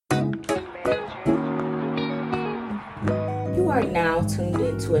are now tuned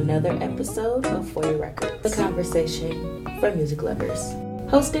into another episode of For Your Records, the conversation for music lovers.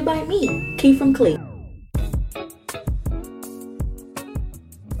 Hosted by me, Key from Clee.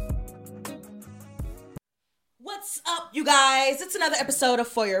 What's up, you guys? It's another episode of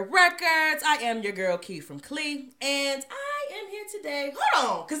For Your Records. I am your girl, Key from Clee, and I am here today.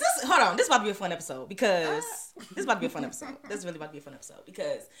 Hold on. This is about to be a fun episode because this is about to be a fun episode. This is really about to be a fun episode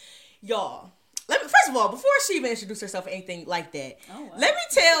because, y'all, first of all, before she even introduced herself or anything like that, let me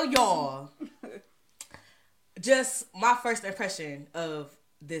tell y'all just my first impression of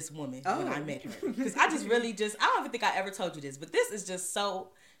this woman when I met her. Because I don't even think I ever told you this, but this is just so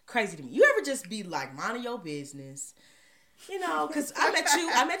crazy to me. You ever just be like, minding your business, you know, because I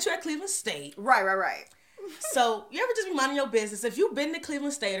met you at Cleveland State. Right. So you ever just be minding your business? If you've been to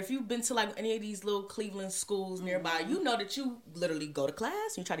Cleveland State, or if you've been to like any of these little Cleveland schools nearby, you know that you literally go to class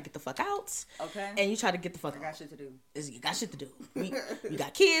and you try to get the fuck out. Okay. And you try to get the fuck out. I got shit to do. You got shit to do. We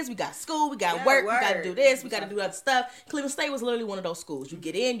got kids, we got school, we got work, we got to do this, we got to do other stuff. Cleveland State was literally one of those schools. You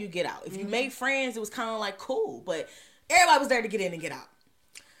get in, you get out. If you made friends, it was kind of like cool, but everybody was there to get in and get out.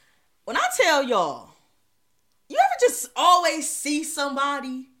 When I tell y'all, you ever just always see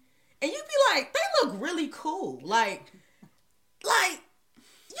somebody and you be like, they look really cool. Like,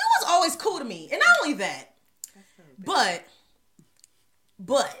 you was always cool to me. And not only that, but,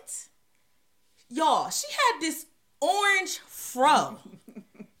 y'all, she had this orange fro. And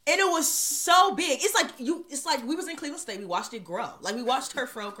it was so big. It's like we was in Cleveland State. We watched it grow. Like, we watched her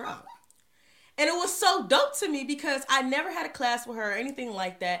fro grow. And it was so dope to me because I never had a class with her or anything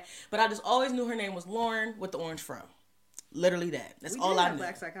like that. But I just always knew her name was Lauren with the orange fro. Literally that. That's all I knew.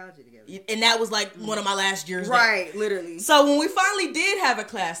 Black psychology together. And that was like one of my last years. Right, there. literally. So when we finally did have a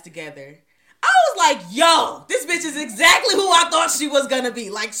class together, I was like, yo, this bitch is exactly who I thought she was going to be.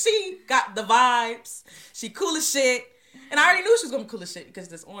 Like, she got the vibes. She cool as shit. And I already knew she was going to be cool as shit because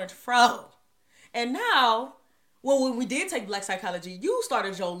of this orange fro. And now, well, when we did take black psychology, you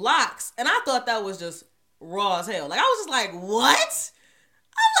started your locks. And I thought that was just raw as hell. Like, I was just like, what?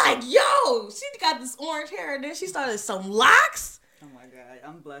 I'm like, yo, she got this orange hair, and then she started some locks. Oh my God,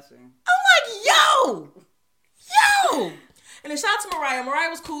 I'm blushing. I'm like, yo. And then shout out to Mariah. Mariah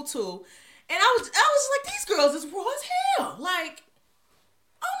was cool too. And I was like, these girls is raw as hell. Like,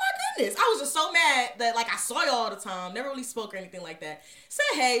 oh my goodness. I was just so mad that like I saw y'all all the time, never really spoke or anything like that.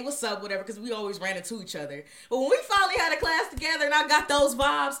 Said, hey, what's up, whatever, because we always ran into each other. But when we finally had a class together and I got those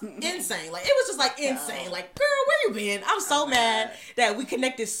vibes, insane. Like, it was just like insane. Like, girl, where you been? I'm so mad that we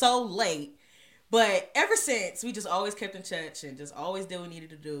connected so late. But ever since, we just always kept in touch and just always did what we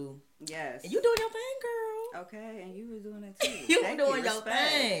needed to do. Yes. And you doing your thing, girl. Okay, and you were doing it too. You were doing your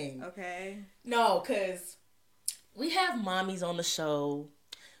thing. Okay. No, because we have mommies on the show.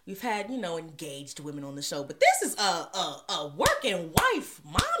 We've had, engaged women on the show. But this is a working wife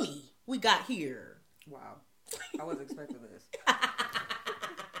mommy we got here. Wow. I wasn't expecting this.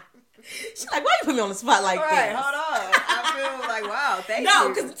 She's like, why you put me on the spot like this? All right, hold on. I feel like, wow, thank you. No,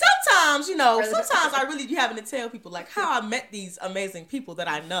 because sometimes I really be having to tell people, like, how I met these amazing people that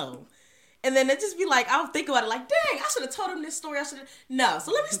I know. And then it just be like, I'll think about it like, dang, I should have told them this story. No.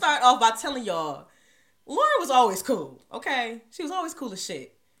 So let me start off by telling y'all, Lauren was always cool, okay? She was always cool as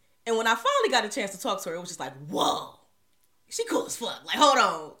shit. And when I finally got a chance to talk to her, it was just like, whoa, she cool as fuck. Like, hold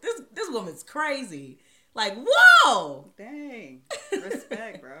on, this woman's crazy. Like, whoa. Dang.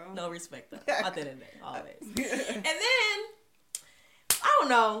 Respect, bro. No respect, though. At the end of the day, always. And then, I don't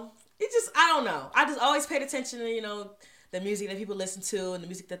know. I just always paid attention to, the music that people listen to and the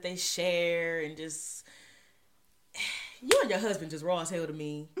music that they share and just, you and your husband just raw as hell to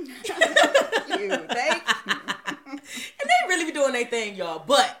me. Thanks. And they really be doing their thing, y'all.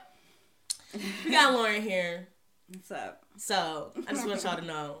 But we got Lauren here. What's up? So I just want y'all to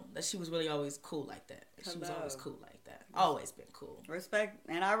know that she was really always cool like that. She was always cool like that. Always been cool. Respect,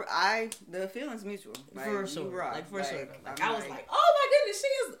 and I the feeling's mutual. Like, for sure. Like for sure. Like, I was like, oh my goodness, she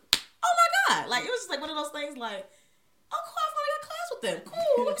is. Oh my God! Like, it was just like one of those things. Like, oh cool, I finally got class with them.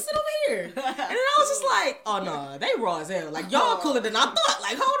 Cool, let me sit over here. And then I was just like, oh no, they raw as hell. Like, y'all cooler than I thought.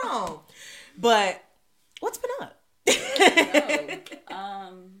 Like, hold on. But what's been up?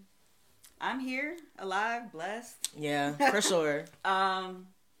 I'm here, alive, blessed. Yeah, for sure.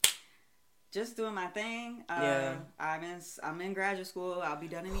 Just doing my thing. Yeah. I'm in graduate school. I'll be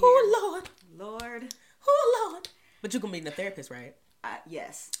done in a year. Oh Lord. But you're gonna be a therapist, right?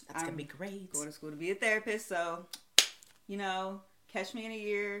 Yes. That's gonna be great. Going to school to be a therapist, so catch me in a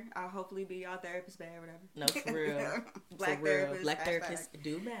year. I'll hopefully be y'all therapist, babe, or whatever. No, for real. Black therapist. Black hashtag. therapists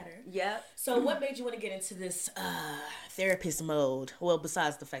do matter. Yep. So what made you want to get into this therapist mode? Well,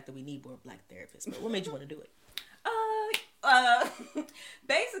 besides the fact that we need more black therapists, but what made you want to do it?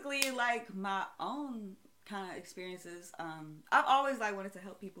 Basically, like my own kind of experiences. I've always like wanted to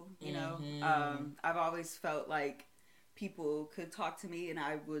help people. You know, I've always felt like people could talk to me and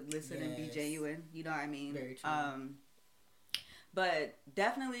I would listen and be genuine. You know what I mean? Very true. But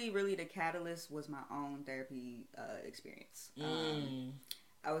definitely, really, the catalyst was my own therapy experience.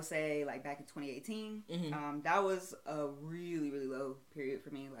 I would say, like, back in 2018, that was a really, really low period for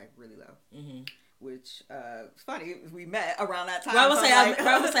me, like, really low. Which, it's funny, we met around that time. Well,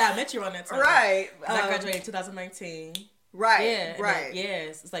 I would say I met you around that time. Right. I graduated in 2019. Right. Yeah. Right.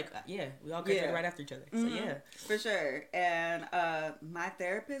 It's like, we all graduated right after each other. So, yeah. For sure. And my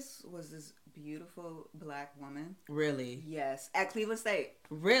therapist was this beautiful Black woman. Really? Yes. At Cleveland State.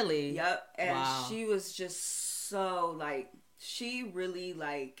 Really? Yep. And she was just so, like, she really,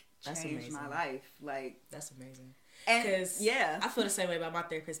 like, changed my life. Like, that's amazing. Because, I feel the same way about my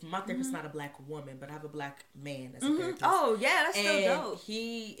therapist. My therapist's not a Black woman, but I have a Black man as a therapist. Oh, yeah, that's still dope.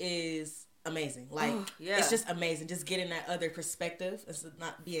 He is amazing. Like, it's just amazing. Just getting that other perspective. It's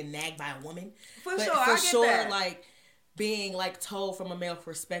not being nagged by a woman. For sure, that. Like, being, like, told from a male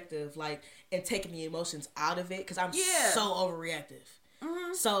perspective, like, and taking the emotions out of it, because I'm so overreactive.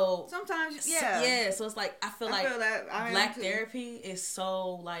 So sometimes, so it's like I feel that Black therapy is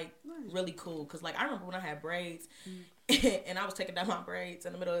so like really cool because like I remember when I had braids and I was taking down my braids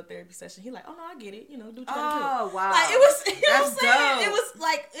in the middle of the therapy session. He like, oh no, I get it, do what you gotta do. Oh wow, like it was, that's dope.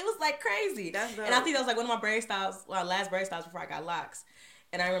 It was like crazy. That's dope. And I think that was like one of my braid styles, my last braid styles before I got locks.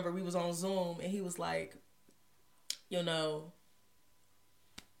 And I remember we was on Zoom and he was like, I know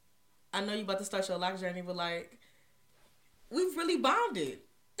you about to start your lock journey, but like, we've really bonded.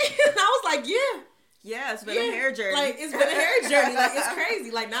 And I was like, yeah, it's been a hair journey. Like, it's been a hair journey. Like, it's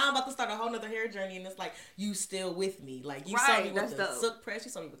crazy. Like, now I'm about to start a whole nother hair journey, and it's like, you still with me. Like, you saw me with the silk press,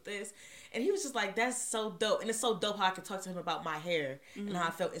 you saw me with this. And he was just like, that's so dope. And it's so dope how I could talk to him about my hair and how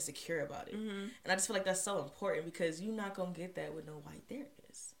I felt insecure about it. And I just feel like that's so important because you're not going to get that with no white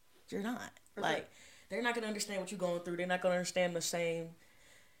therapist. You're not. Like, they're not going to understand what you're going through. They're not going to understand the same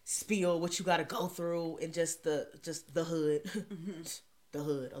spiel, what you got to go through, and just the hood. The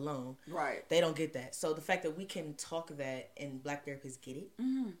hood alone. Right. They don't get that. So the fact that we can talk that and Black therapists get it,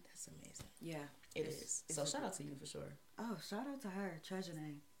 that's amazing. Yeah. It is. So shout out to you for sure. Oh, shout out to her,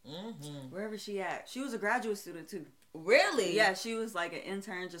 Trejane. Wherever she at. She was a graduate student too. Really? Yeah, she was like an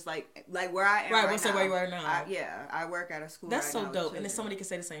intern, just like where I am right now. Where you are now. I work at a school. That's right so now dope. And then somebody can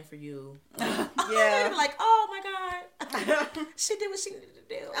say the same for you. Yeah. Be like, oh my God, she did what she needed to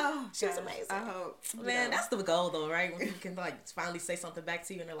do. Oh, she was amazing. I hope. Man, that's the goal though, right? When you can like finally say something back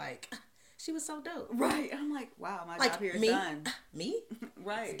to you, and they're like, she was so dope. Right. I'm like, wow, my job here is done. Me?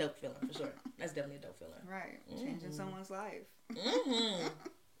 Right. It's a dope feeling for sure. That's definitely a dope feeling. Right. Changing someone's life.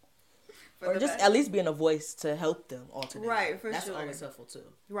 Or just at least being a voice to help them alternate. Right, for that's sure. That's always helpful too.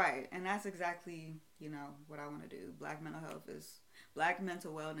 Right, and that's exactly, what I want to do. Black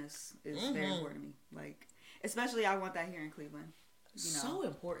mental wellness is very important to me. Like, especially I want that here in Cleveland. So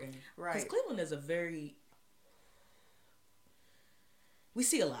important. Right. Because Cleveland is we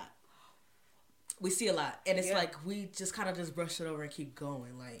see a lot. And it's like, we just kind of just brush it over and keep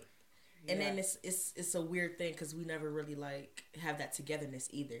going. Like, and then it's a weird thing because we never really like have that togetherness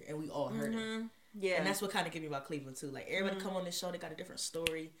either, and we all hurt it. Yeah, and that's what kind of get me about Cleveland too. Like everybody come on this show, they got a different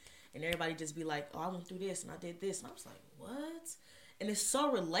story, and everybody just be like, "Oh, I went through this and I did this," and I was like, "What?" And it's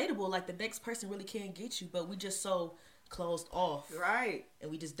so relatable. Like the next person really can't get you, but we just so closed off, right?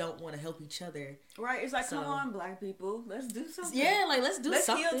 And we just don't want to help each other, right? It's like, come on, Black people, let's do something. Yeah, like let's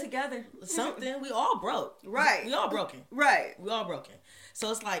something. Heal together. Something. We all broke, right? We all broken, right? We all broken.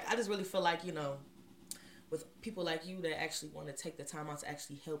 So it's like, I just really feel like, with people like you that actually want to take the time out to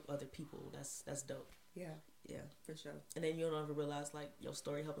actually help other people, that's dope. Yeah, for sure. And then you don't ever realize like your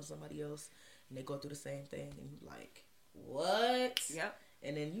story helping somebody else, and they go through the same thing, and you like, what? Yep.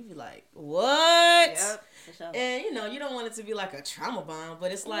 And then you be like, what? Yep, for sure. And you don't want it to be like a trauma bond,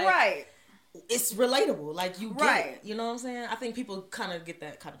 but it's like, right. It's relatable. Like you get it. You know what I'm saying? I think people kind of get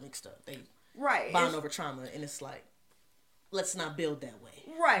that kind of mixed up. They bond over trauma, and it's like, let's not build that way.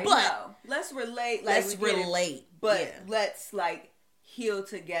 Right. But no. Let's relate. Like, let's relate. But let's like heal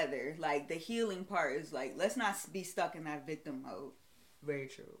together. Like the healing part is like, let's not be stuck in that victim mode. Very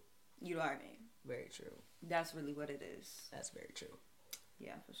true. You know what I mean? Very true. That's really what it is. That's very true.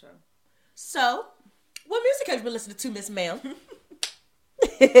 Yeah, for sure. So, what music have you been listening to, Miss Ma'am?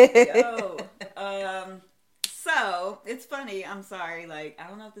 Yo. So, it's funny. I'm sorry. Like, I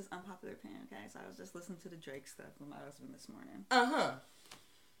don't know if this is unpopular opinion, okay? So, I was just listening to the Drake stuff with my husband this morning. Uh-huh.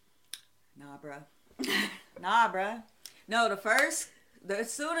 Nah, bruh. No,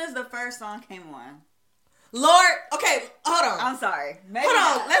 as soon as the first song came on. Lord, okay, hold on. I'm sorry. Maybe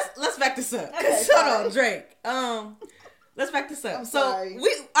Hold on, not. let's back this up. Okay, Hold on, Drake. Let's back this up. I'm So sorry.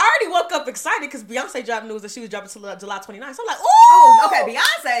 I already woke up excited because Beyonce dropped news that she was dropping till July 29th. So I'm like, Oh, ooh, okay.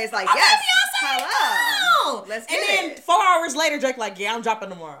 Beyonce is like, okay, yes. Beyonce, Hello. come on. Let's And get then it. 4 hours later, Drake like, yeah, I'm dropping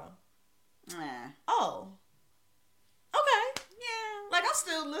tomorrow. Nah. Oh, okay, yeah. Like I'm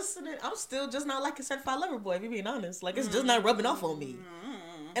still listening. I'm still just not liking Certified Lover Boy. If you're being honest, like it's just not rubbing off on me.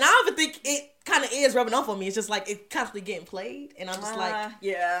 And I don't even think it kind of is rubbing off on me. It's just like it's constantly getting played, and I'm just like,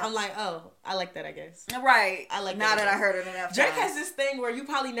 yeah. I'm like, oh, I like that, I guess. Right. I like now that. that I heard it enough Drake times. has this thing where you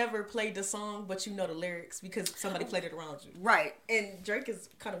probably never played the song, but you know the lyrics because somebody played it around you. Right. And Drake is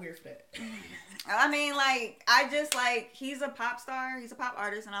kind of weird for that. I mean, like, I just, like, he's a pop star. He's a pop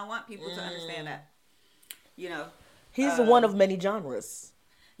artist, and I want people to understand that. You know. He's one of many genres.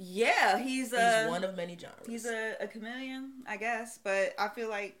 Yeah, he's one of many genres. He's a chameleon, I guess. But I feel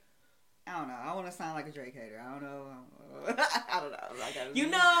like, I don't know. I want to sound like a Drake hater. I don't know. I don't know. Like, you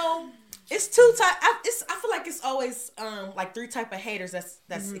know, it's two type. I feel like it's always like 3 type of haters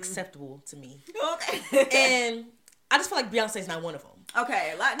that's acceptable to me. Okay. And I just feel like Beyonce's not one of them.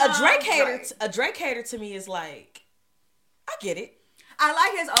 Okay, like A Drake hater. right. A Drake hater to me is like, I get it. I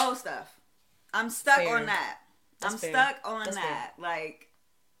like his old stuff. I'm stuck Fair. on that. That's I'm fair. stuck on That's that. Like,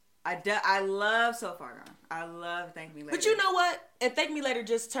 I love So Far Gone. I love Thank Me Later. But you know what? And Thank Me Later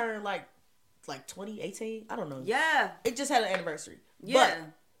just turned like 2018. I don't know. Yeah. It just had an anniversary. Yeah. But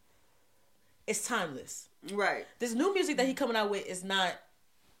it's timeless. Right. This new music that he coming out with is not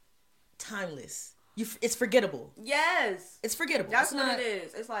timeless. It's forgettable. Yes. It's forgettable. That's It's what not- it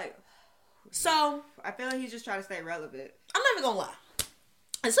is. It's like, So I feel like he's just trying to stay relevant. I'm not even gonna lie.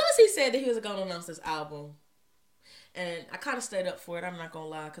 As soon as he said that he was gonna announce this album, and I kind of stayed up for it. I'm not gonna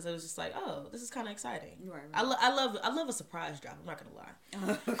lie, because it was just like, oh, this is kind of exciting. Right. I love a surprise drop. I'm not gonna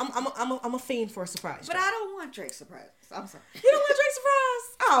lie. I'm a fiend for a surprise. But drop. I don't want Drake surprise. I'm sorry. You don't want Drake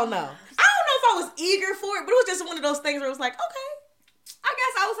surprise? I don't know. I don't know if I was eager for it, but it was just one of those things where it was like, okay. I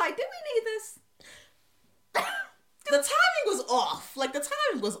guess I was like, did we need this? The timing was off. Like the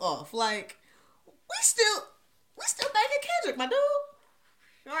timing was off. Like we still thanking Kendrick, my dude.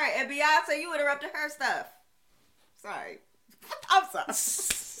 All right, and Beyonce, you interrupted her stuff. Sorry. I'm sorry.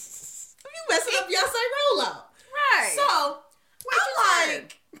 You messing up Beyonce rollout. Right. So What you I'm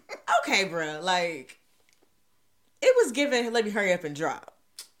said? like, okay, bro. Like it was given. Let me hurry up and drop.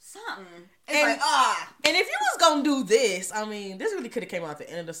 Something. It's And- like, And if you was gonna do this, I mean, this really could have came out at the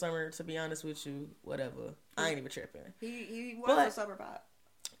end of the summer. To be honest with you, whatever. I ain't even tripping. He But- wants a summer vibe.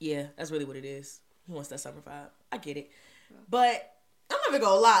 Yeah, that's really what it is. He wants that summer vibe. I get it. But I'm not even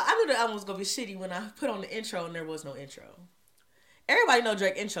gonna lie. I knew the album was gonna be shitty when I put on the intro and there was no intro. Everybody know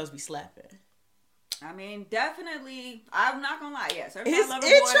Drake intros be slapping. I mean, definitely. I'm not gonna lie. Yes, His Lover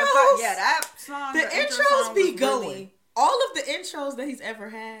intros? yeah, that song. The intro intros song be was going. really- All of the intros that he's ever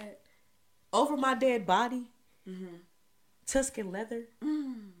had. Over My Dead Body. Tuscan Leather.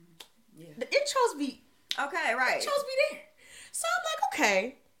 Yeah. The intros be Okay, right. intros be there. So I'm like,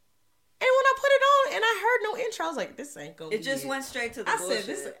 okay. And when I put it on and I heard no intro, I was like, this ain't gonna be It just went straight to the I bullshit.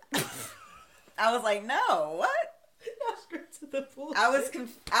 said this. I was like, no, what? Not straight to the bullshit.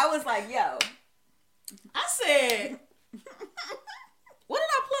 I was like, yo. I said, what did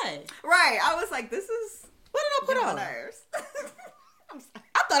I play? Right. I was like, this is What did I put getting on? my nerves.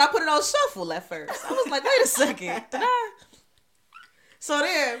 I thought I put it on shuffle at first. I was like, wait a second. Did I? So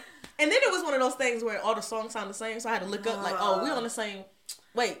then, and then it was one of those things where all the songs sound the same. So I had to look up like, oh, we on the same.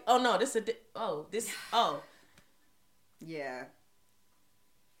 Wait, oh no, oh. Yeah.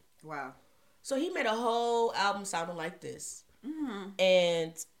 Wow. So he made a whole album sounding like this. Mm-hmm.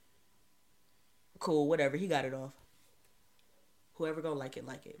 And cool, whatever. He got it off. Whoever gonna like it,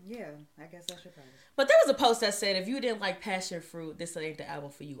 like it. Yeah, I guess that's your part. But there was a post that said, if you didn't like Passion Fruit, this ain't the album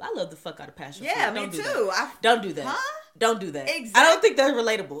for you. I love the fuck out of Passion Fruit. Yeah, me Don't do too. that. Don't do that. Huh? Don't do that. Exactly. I don't think that's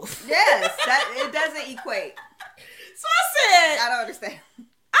relatable. Yes, that it doesn't equate. So I said, I don't understand.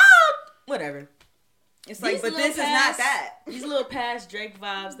 whatever. It's like, These but little this is not that. These little past Drake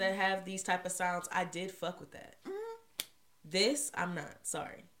vibes that have these type of sounds, I did fuck with that. This, I'm not.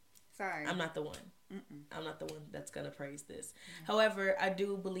 Sorry. Sorry. I'm not the one. I'm not the one that's gonna praise this. However, I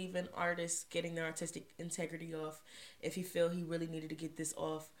do believe in artists getting their artistic integrity off. If he feel he really needed to get this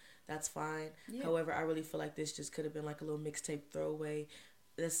off, that's fine. Yeah. However, I really feel like this just could have been like a little mixtape throwaway.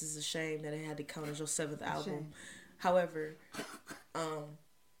 This is a shame that it had to count as your 7th album. Shame. However,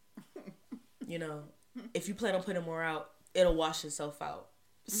 you know, if you plan on putting more out, it'll wash itself out.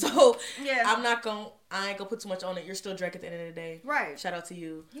 So Yeah. I ain't gonna put too much on it. You're still Drake at the end of the day. Right. Shout out to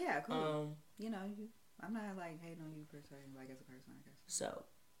you. Yeah, cool. You know, I'm not like hating on you per se, like as a person, I guess. So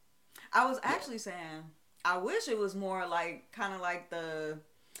I was actually saying, I wish it was more like kind of like the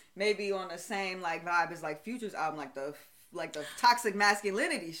maybe on the same like vibe as like Future's album, like the toxic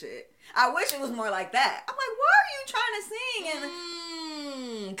masculinity shit. I wish it was more like that. I'm like, what are you trying to sing?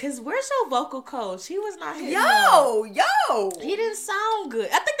 And Cause where's your vocal coach? He was not hitting yo, he didn't sound good.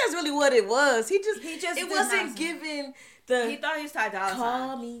 I think that's really what it was. He just it wasn't giving the. He thought he was Ty Dolla Call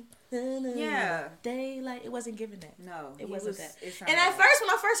Sign. me. Yeah. Daylight. It wasn't giving that. No, it wasn't that. And And at first, when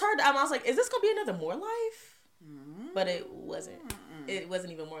I first heard the album, I was like, "Is this gonna be another More Life?" But it wasn't. It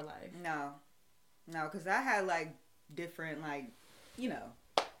wasn't even More Life. No, because I had like different like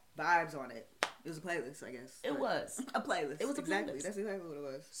vibes on it. It was a playlist, I guess. It was a playlist. It was a exactly. playlist. That's exactly what it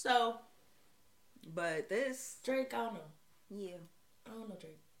was. So, but this Drake, I don't know. Yeah, I don't know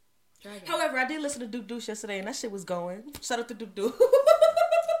Drake. Drake. However, I did listen to Duke Deuce yesterday, and that shit was going. Shout out to Duke Deuce.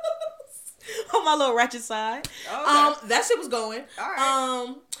 On my little ratchet side. Okay. That shit was going. All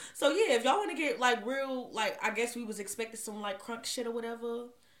right. So yeah, if y'all want to get like real, like I guess we was expecting some like crunk shit or whatever.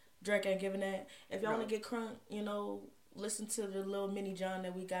 Drake ain't giving that. If y'all want to get crunk, listen to the little mini John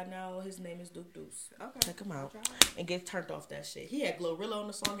that we got now. His name is Duke Deuce. Okay. Check him out and get turned off that shit. He had Glorilla on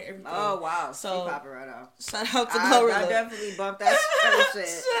the song and everything. Oh wow. So she popping right off. Shout out to Glorilla. I definitely bumped that shit.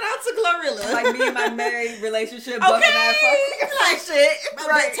 Shout out to Glorilla. Like me and my married relationship bumping that fucking like shit.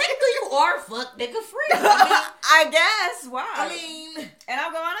 Right. Technically you are fuck nigga free. I guess. Wow. I mean, and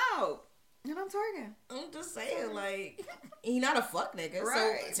I'm going out. And I'm talking. I'm just saying, like, he not a fuck nigga.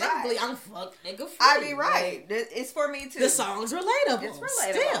 Right, so technically I'm fuck nigga free. I mean, right. Like, it's for me too. The song's relatable. It's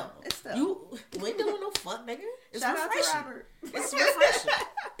relatable. Still. You ain't doing no fuck nigga. It's Shout refreshing. out to Robert. It's refreshing.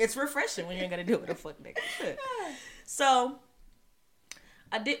 It's refreshing when you ain't gotta deal with a fuck nigga. So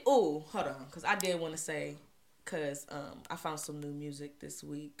I did hold on, cause I did want to say, cause I found some new music this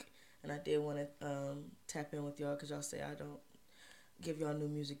week, and I did want to tap in with y'all, cause y'all say I don't give y'all new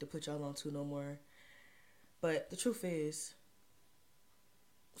music to put y'all on to no more. But the truth is,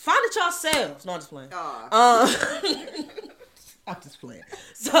 find it yourselves. No, I'm just playing. I'm just playing.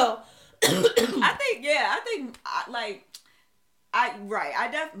 So I think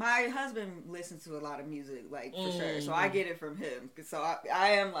my husband listens to a lot of music, like for sure. So I get it from him. So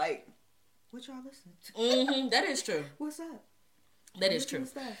I am like, what y'all listening to? That is true. What's up? That is true.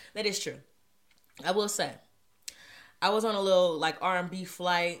 That is true. I will say, I was on a little like R&B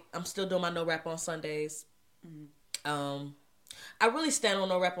flight. I'm still doing my no rap on Sundays. I really stand on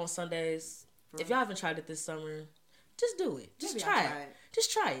no rap on Sundays. If y'all haven't tried it this summer, just do it. Just try it.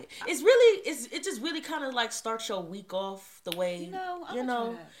 Just try it. It just really kind of like starts your week off the way I've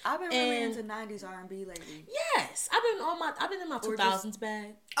been really into 90s R&B lately. Yes, I've been in my 2000s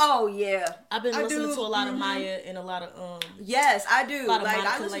bag. Oh yeah, I've been listening to a lot of Maya and a lot of Yes, I do. Like Monica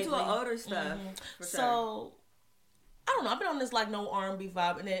I listen lately. to the older stuff. For sure. So I don't know. I've been on this like no R&B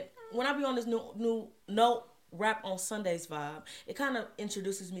vibe, and then when I be on this new no rap on Sundays vibe, it kind of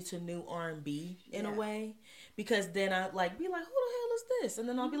introduces me to new R&B in a way, because then I like be like, who the hell is this? And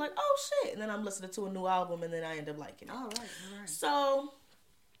then I'll be like, oh shit, and then I'm listening to a new album, and then I end up liking it. All right. So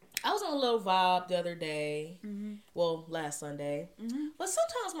I was on a little vibe the other day, well, last Sunday, but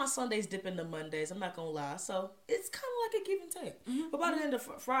sometimes my Sundays dip into Mondays, I'm not gonna lie, so it's kind of like a give and take. But by the end of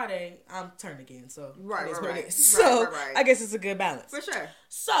Friday, I'm turned again, so Right. So I guess it's a good balance. For sure.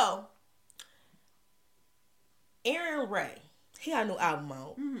 So Aaron Ray, he got a new album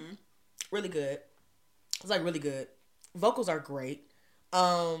out. Really good. It's like really good. Vocals are great.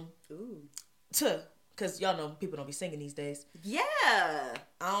 Because y'all know people don't be singing these days. Yeah. I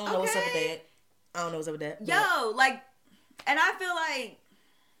don't know what's up with that. Yo, like, and I feel like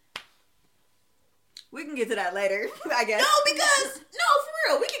we can get to that later, I guess. No, for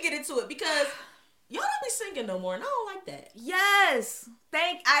real, we can get into it because y'all don't be singing no more, and I don't like that. Yes.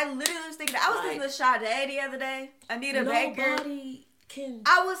 I literally was thinking, I was listening to Sade the other day. Anita Baker. Nobody can.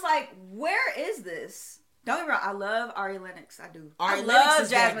 I was like, where is this? Don't get me wrong, I love Ari Lennox. I do. Ari I Lennox love is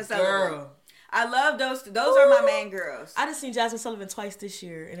Jasmine that Sullivan. girl. I love those two. Those are my main girls. I just seen Jasmine Sullivan twice this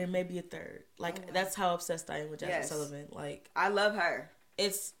year, and it may be a third. Like, that's how obsessed I am with Jasmine Sullivan. Like, I love her.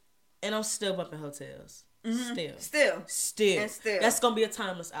 And I'm still bumping Hotels. Still. That's gonna be a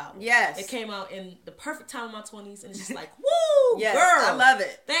timeless album. Yes. It came out in the perfect time of my 20s, and it's just like, woo, yes, girl. I love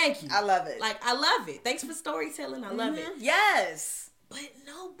it. Thank you. I love it. Like, I love it. Thanks for storytelling. I love it. Yes. But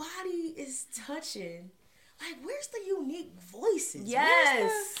nobody is touching. Like, where's the unique voices?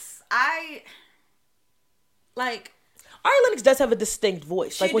 Yes. Like, Ari Lennox does have a distinct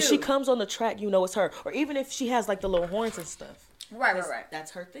voice. Like, when she do. comes on the track, you know it's her. Or even if she has, like, the little horns and stuff. Right.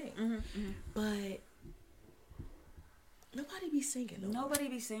 That's her thing. But nobody be singing no more. Nobody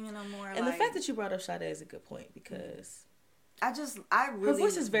be singing no more. And the fact that you brought up Sade is a good point, because really. Her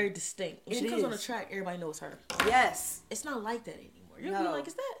voice is very distinct. When she comes on the is. track, everybody knows her. Yes. It's not like that anymore. You'll No. be like,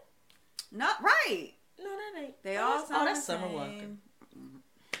 is that? Not right. No, that ain't. They all sound that's the Summer same. Walker.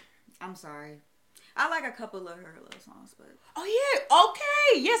 I'm sorry. I like a couple of her little songs, but Oh yeah,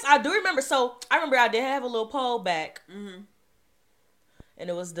 okay, yes, I do remember. So I remember I did have a little poll back, and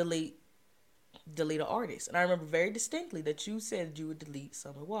it was delete an artist, and I remember very distinctly that you said you would delete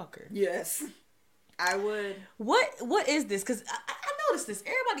Summer Walker. yes, I would. What is this? Because I noticed this.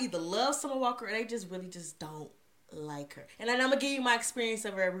 Everybody either loves Summer Walker or they just really just don't like her. And then I'm gonna give you my experience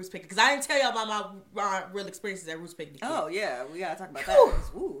of her at Roots Picnic, because I didn't tell y'all about my real experiences at Roots Picnic. Oh yeah, we gotta talk about Whew.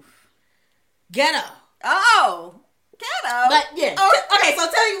 that. Oof. Ghetto. Oh, ghetto. But yeah. Oh, Okay, so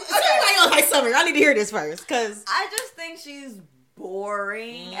tell you why you don't like Summer. I need to hear this first, because I just think she's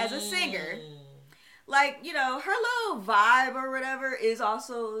boring as a singer. Like, you know, her little vibe or whatever is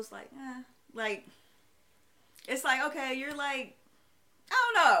also, it's like, like, it's like, okay, you're like,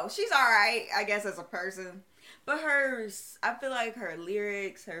 I don't know. She's all right, I guess, as a person. But I feel like her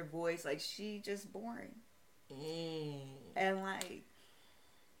lyrics, her voice, like, she just boring. And like,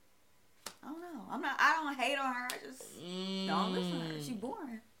 I don't know. I don't hate on her. I just don't listen to her. She's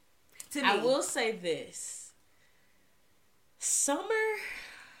boring. To me. I will say this. Summer,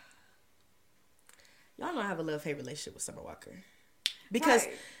 y'all know I have a love-hate relationship with Summer Walker. Because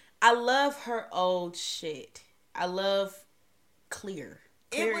Right. I love her old shit. I love Clear.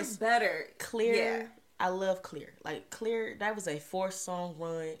 It was better. Clear. Yeah. I love Clear. Like, Clear, that was a 4-song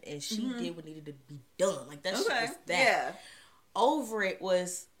run, and she did what needed to be done. Like, that shit was that. Yeah. Over It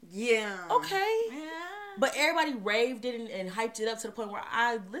was Yeah. okay. Yeah. But everybody raved it and hyped it up to the point where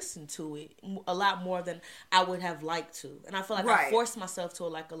I listened to it a lot more than I would have liked to. And I feel like I forced myself to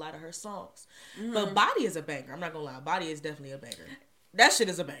like a lot of her songs. But Body is a banger. I'm not going to lie. Body is definitely a banger. That shit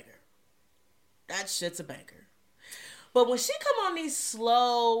is a banger. That shit's a banger. But when she come on these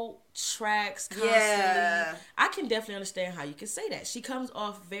slow tracks constantly, I can definitely understand how you can say that. She comes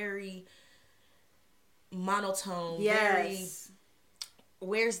off very monotone. Very,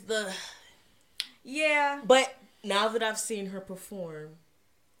 where's the... Yeah. But now that I've seen her perform,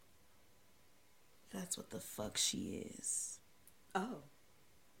 that's what the fuck she is. Oh.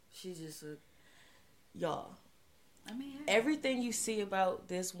 She's just a... Y'all. I mean... Everything you see about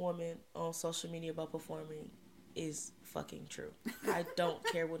this woman on social media about performing is fucking true. I don't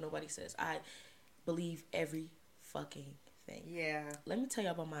care what nobody says. I believe every fucking thing. Yeah. Let me tell you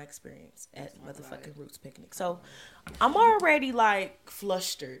about my experience at motherfucking Roots Picnic. So, I'm already like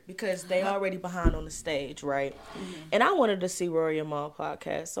flustered because they already behind on the stage, right? And I wanted to see Rory and Mal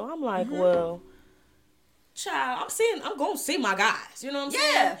podcast. So I'm like, well, child, I'm going to see my guys. You know what I'm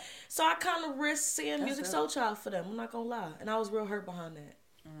saying? So I kind of risked seeing Music Soul Child for them. I'm not going to lie. And I was real hurt behind that.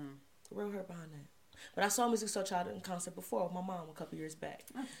 Real hurt behind that. But I saw Music Soul Child in concert before with my mom a couple years back.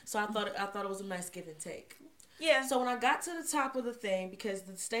 So I thought it was a nice give and take. Yeah. So when I got to the top of the thing, because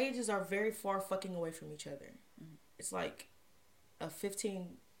the stages are very far fucking away from each other. It's like a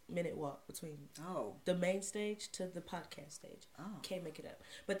 15-minute walk between the main stage to the podcast stage. Can't make it up.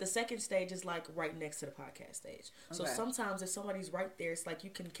 But the second stage is like right next to the podcast stage. So sometimes if somebody's right there, it's like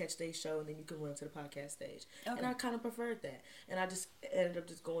you can catch their show and then you can run to the podcast stage. And I kind of preferred that. And I just ended up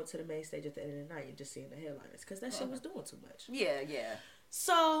just going to the main stage at the end of the night and just seeing the headliners because that shit was doing too much. Yeah.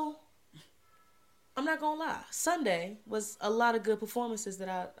 So I'm not gonna lie. Sunday was a lot of good performances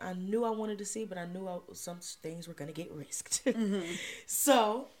that I knew I wanted to see, but I knew some things were gonna get risked.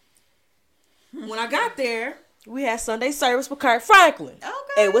 So when I got there, we had Sunday service with Kirk Franklin.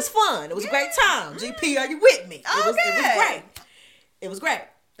 Okay. It was fun. It was a great time. GP, are you with me? It was great. It was great.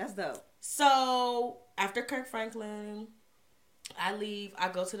 That's dope. So after Kirk Franklin, I leave. I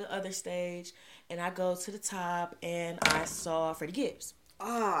go to the other stage, and I go to the top, and I saw Freddie Gibbs.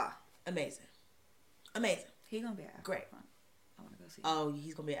 Amazing. He gonna be at great. I want to go see him. Oh,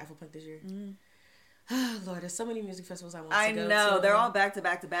 he's gonna be at Afropunk this year. Lord, there's so many music festivals I want to go to. I know they're all back to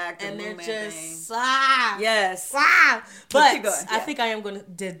back to back, and they're just yes. But I think I am going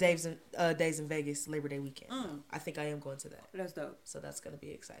to Days in Vegas Labor Day weekend. I think I am going to that. That's dope. So that's gonna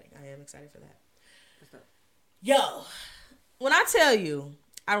be exciting. I am excited for that. That's dope. Yo, when I tell you,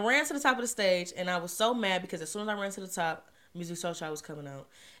 I ran to the top of the stage and I was so mad because as soon as I ran to the top, Music Soul Child was coming out.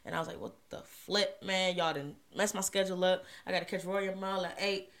 And I was like, what the flip, man? Y'all done messed my schedule up. I got to catch Rory and Mal at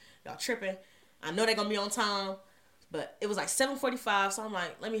 8. Y'all tripping. I know they're going to be on time. But it was like 7:45. So I'm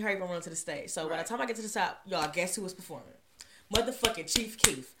like, let me hurry up and run to the stage. So by the time I get to the top, y'all, guess who was performing? Motherfucking Chief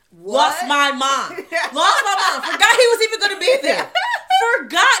Keef. What? Lost my mind. Forgot he was even going to be there.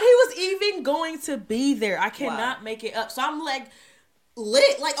 Forgot he was even going to be there. I cannot make it up. So I'm like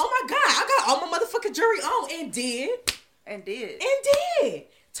lit. Like, oh my God. I got all my motherfucking jewelry on and did And did.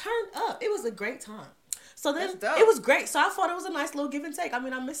 Turned up. It was a great time. So then That's dope. it was great. So I thought it was a nice little give and take. I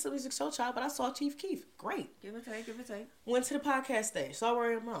mean, I missed the Music Show Child, but I saw Chief Keef. Great. Give and take. Went to the podcast stage. Saw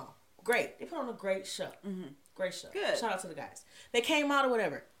Rory and Mal. Great. They put on a great show. Mm-hmm. Great show. Good. Shout out to the guys. They came out or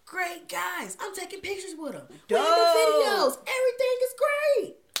whatever. Great guys. I'm taking pictures with them. Dope. We're in the videos. Everything is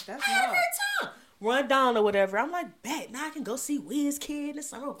great. That's I had a hard. great time. Run down or whatever. I'm like, bet. Now I can go see WizKid and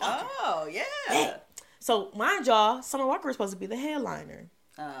Summer Walker. Oh, yeah. Bet. So, mind y'all, Summer Walker was supposed to be the headliner.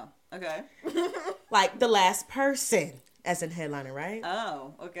 Oh, okay. Like, the last person as in headliner, right?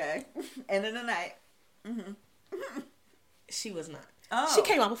 Oh, okay. End of the night. She was not. Oh. She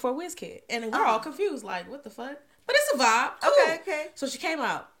came out before WizKid. And we're all confused. Like, what the fuck? But it's a vibe. Cool. Okay. So she came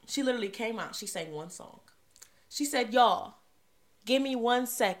out. She literally came out. She sang one song. She said, y'all, give me 1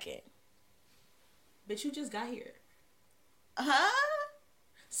 second. Bitch, you just got here. Huh?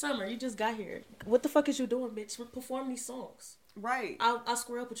 Summer, you just got here. What the fuck is you doing, bitch? Perform these songs. Right. I'll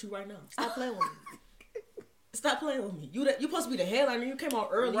square up with you right now. Stop playing with me. Stop playing with me. You supposed to be the headliner. You came out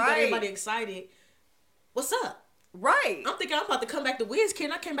early. You got everybody excited. What's up? Right. I'm thinking I'm about to come back to WizKid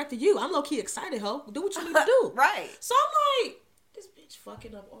and I came back to you. I'm low-key excited, ho. Do what you need to do. Right. So I'm like, this bitch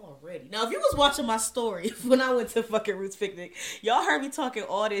fucking up already. Now, if you was watching my story when I went to fucking Roots Picnic, y'all heard me talking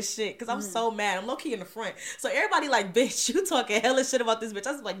all this shit because I'm so mad. I'm low-key in the front. So everybody like, bitch, you talking hella shit about this bitch.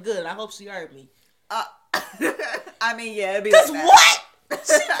 I was like, good. I hope she heard me. I mean, yeah, it'd be Because like what?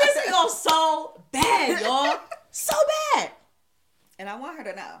 She pissed me off so bad, y'all. So bad. And I want her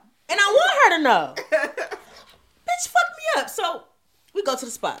to know. And I want her to know. Bitch, fuck me up. So we go to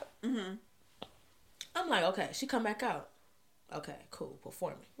the spot. Mm-hmm. I'm like, okay, she come back out. Okay, cool,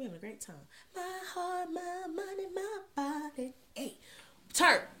 performing. We having a great time. My heart, my money, my body. Hey,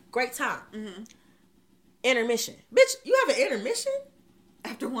 turn, great time. Mm-hmm. Intermission, bitch. You have an intermission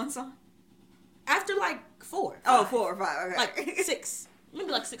After one song? after like 4. Oh, 5. 4 or 5. Okay. Like 6,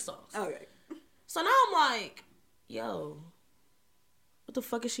 maybe like 6 songs. Okay. So now I'm like, yo, what the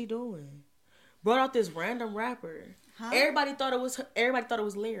fuck is she doing? Brought out this random rapper. Huh? Everybody thought it was her, everybody thought it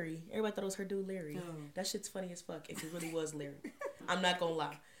was Larry. Everybody thought it was her dude Larry. Oh. That shit's funny as fuck if it really was Larry. I'm not gonna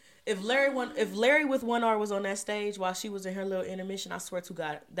lie. If Larry with 1 R was on that stage while she was in her little intermission, I swear to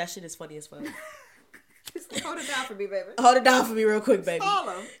God, that shit is funny as fuck. Just hold it down for me, baby. Hold it down for me real quick, baby.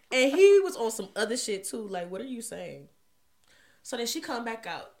 Follow. And he was on some other shit too. Like, what are you saying? So then she come back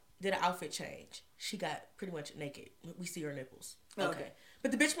out, did an outfit change. She got pretty much naked. We see her nipples. Okay.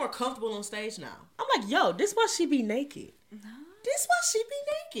 But the bitch more comfortable on stage now. I'm like, yo, this why she be naked. No. This why she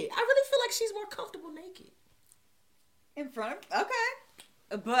be naked. I really feel like she's more comfortable naked. In front of... Okay.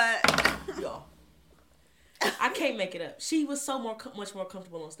 But... Yo. I can't make it up. She was so much more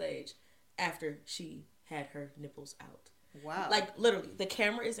comfortable on stage after she had her nipples out. Wow. Like, literally, the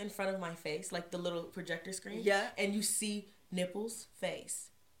camera is in front of my face, like the little projector screen. Yeah. And you see nipples,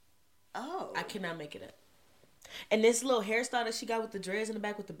 face. Oh. I cannot make it up. And this little hairstyle that she got with the dreads in the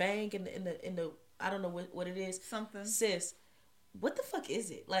back with the bang and the I don't know what it is. Something. Sis, what the fuck is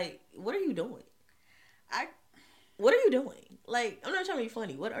it? Like, what are you doing? I What are you doing? Like, I'm not trying to be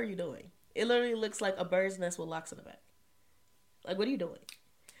funny. What are you doing? It literally looks like a bird's nest with locks in the back. Like, what are you doing?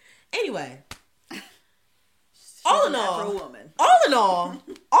 Anyway. All in all,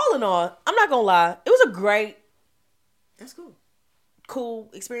 I'm not gonna lie. It was a great, that's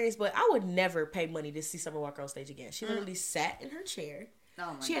cool experience, but I would never pay money to see Summer Walker on stage again. She literally sat in her chair.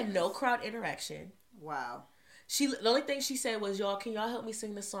 Oh my she had no crowd interaction. Wow. The only thing she said was, y'all, can y'all help me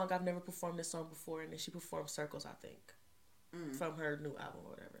sing this song? I've never performed this song before. And then she performed Circles, I think, from her new album or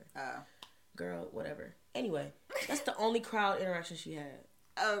whatever. Girl, whatever. Anyway, that's the only crowd interaction she had.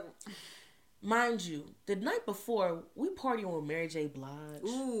 Mind you, the night before, we partying with Mary J. Blige.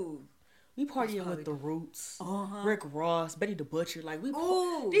 Ooh. We partying with The Roots, Uh-huh. Rick Ross, Benny the Butcher. Like, these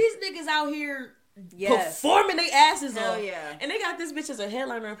niggas out here performing their asses Hell off. Yeah. And they got this bitch as a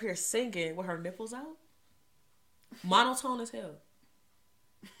headliner up here singing with her nipples out. Monotone as hell.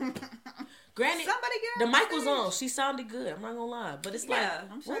 Granted, the mic was on. She sounded good. I'm not gonna lie. But it's like,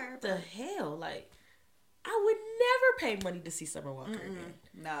 what the hell? Like, I would never pay money to see Summer Walker again.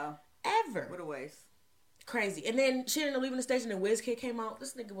 No. Ever. What a waste. Crazy. And then she ended up leaving the stage and then WizKid came out.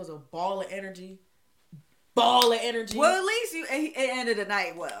 This nigga was a ball of energy. Ball of energy. Well, at least it ended the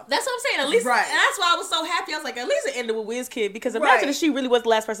night well. That's what I'm saying. At least, right. And that's why I was so happy. I was like, at least it ended with WizKid, because imagine if she really was the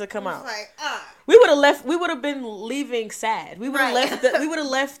last person to come out. Like, we would have left. We would have been leaving sad. We would have left. We would have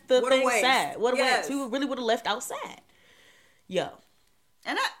left the thing sad. What a waste. We really would have left out sad. Yo.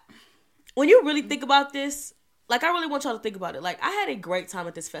 And when you really think about this, like, I really want y'all to think about it. Like, I had a great time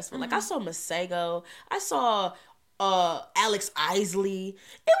at this festival. Like, I saw Masego. I saw Alex Isley.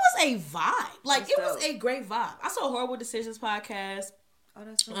 It was a vibe. Like, That's it was dope. a great vibe. I saw Horrible Decisions podcast. Oh,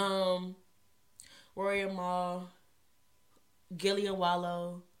 that's cool. Rory Amal, Gillian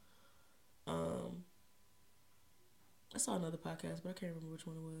Wallow. I saw another podcast, but I can't remember which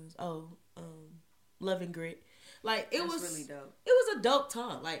one it was. Love and Grit. Like, it That's was really dope. It was a dope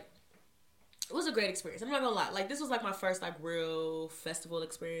time. Like, it was a great experience. I'm not gonna lie. Like, this was like my first like real festival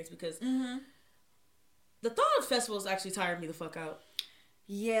experience because the thought of festivals actually tired me the fuck out.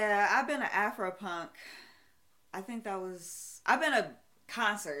 Yeah, I've been to Afropunk. I think that was... I've been to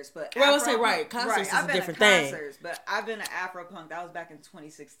concerts, but... Well, I would say, right. Concerts is I've a been different to thing. concerts, but I've been to Afropunk. That was back in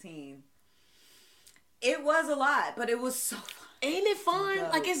 2016. It was a lot, but it was so fun. Ain't it fun?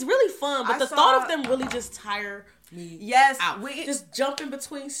 Dope. Like, it's really fun, but the thought of them really just tire me out. We just jumping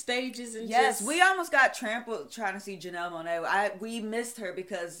between stages and we almost got trampled trying to see Janelle Monáe. We missed her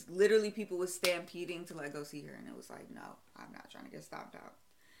because literally people was stampeding to like go see her, and it was like, no, I'm not trying to get stomped out.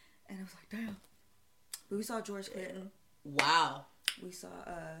 And it was like, damn. But we saw George Clinton. Wow. We saw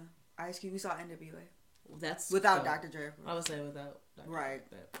Ice Cube. We saw NWA. That's without dope. Dr. Dre. I would say without Dr. Right.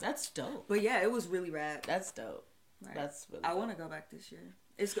 Dre. That's dope. But yeah, it was really rad. That's dope. Right. That's really. I want to go back this year.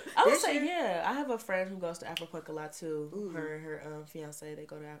 It's good. I would say yeah. I have a friend who goes to Afropunk a lot too. Ooh. Her and her fiance, they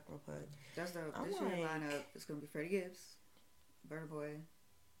go to Afropunk. That's dope. I'm This year like- lineup is gonna be Freddie Gibbs, Burna Boy,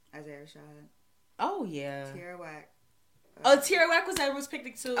 Isaiah Rashad, Oh yeah. Tierra Whack. Tierra Whack was at Roots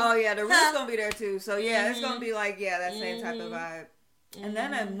Picnic too. Oh yeah, the Roots gonna be there too. So yeah, it's gonna be like that same type of vibe. And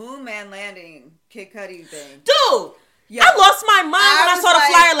then a Moon Man Landing Kid Cudi thing. Dude, Yeah. I lost my mind when I was saw the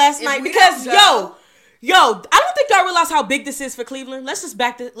like, flyer last if night we because don't go- yo, I don't think y'all realize how big this is for Cleveland. Let's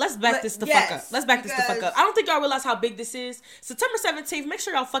back this the fuck up. Let's back this the fuck up. I don't think y'all realize how big this is. September 17th, make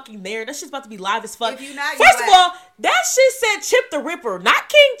sure y'all fucking there. That shit's about to be live as fuck. If you're not, First you of all, that shit said Chip the Ripper, not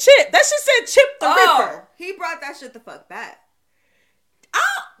King Chip. That shit said Chip the Ripper. He brought that shit the fuck back.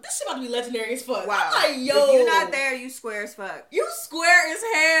 This shit about to be legendary as fuck. Wow. I'm like, yo. If you're not there, you square as fuck. You square as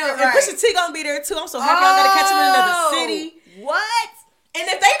hell. Right. And Pusha T gonna be there too. I'm so happy I gotta catch him in another city. What? And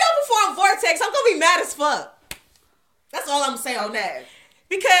if they don't perform Vortex, I'm gonna be mad as fuck. That's all I'm gonna say on that.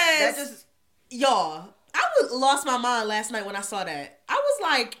 Because That just... y'all, lost my mind last night when I saw that. I was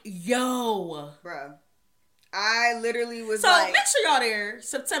like, yo. Bruh. I literally was So like... make sure y'all there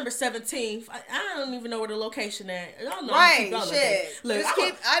September 17th. I don't even know where the location at. Y'all know. Right, y'all shit. Look,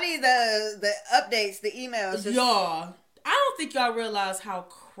 I need the updates, the emails. y'all, I don't think y'all realize how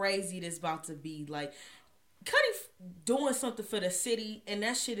crazy this about to be. Like, Cudi doing something for the city, and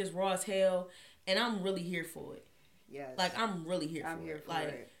that shit is raw as hell, and I'm really here for it. Yes. Like, I'm really here for it. here for like,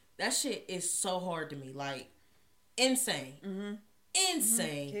 it. that shit is so hard to me. Like, insane. Mm-hmm.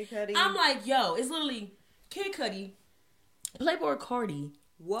 Insane. Kid Cudi. I'm like, yo, it's literally Kid Cudi, Playboy Cardi,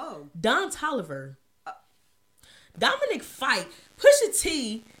 Whoa. Don Toliver, Dominic Fike, Pusha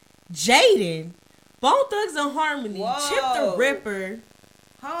T, Jaden, Bone Thugs and Harmony, Whoa. Chip the Ripper,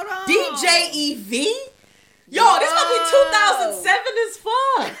 Hold on. DJ EV. Yo, this gonna be 2007 as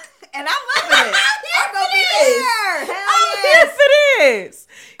fuck. And I'm loving it. I'm gonna be there. Hell Oh, yes. yes, it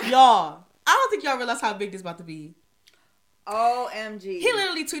is. Y'all, I don't think y'all realize how big this about to be. OMG. He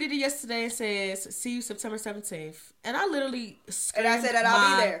literally tweeted it yesterday and says, "See you September 17th." And I literally screamed And I said that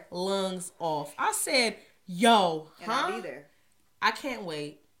I'll be there. lungs off. I said, "Yo, And huh? I'll be there. I can't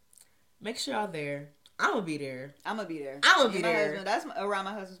wait. Make sure y'all there. I'm gonna be there. I'm gonna be there. I'm gonna Me be and my there. husband, that's around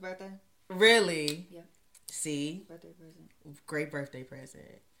my husband's birthday. Really? Yeah. See, Birthday present. great birthday present.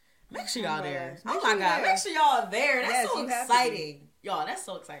 Make sure y'all there. Make Oh sure my you god, there. make sure y'all there. That's Yes, so you have to exciting, y'all. That's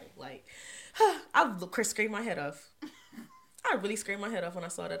so exciting. Like, I screamed my head off. I really screamed my head off when I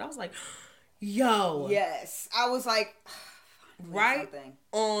saw that. I was like, yo. Yes. I was like, Right something.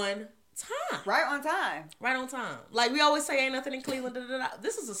 on time. Right on time. Right on time. Like we always say, ain't nothing in Cleveland. Da, da, da.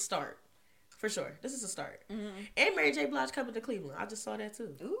 This is a start. For sure. This is a start. Mm-hmm. And Mary J. Blige coming to Cleveland. I just saw that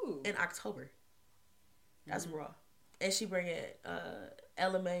too. Ooh. In October. That's raw. And she bringing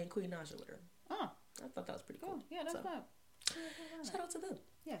Ella May and Queen Naja with her. Oh. I thought that was pretty cool. Oh, yeah, that's So, fun. shout out to them.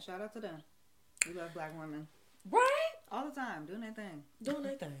 Yeah, shout out to them. We love black women. Right? All the time, doing their thing. Doing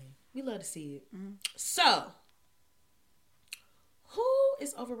their thing. We love to see it. Mm-hmm. So, who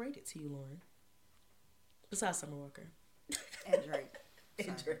is overrated to you, Lauren? Besides Summer Walker. And Drake.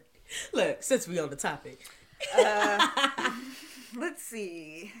 And Sorry. Drake. Look, since we on the topic. Let's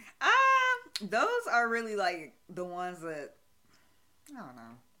see. Those are really like the ones that I don't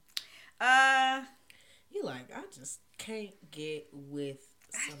know. You like, I just can't get with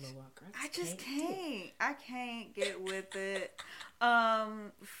Summer Walker. I just get can't. I can't get with it.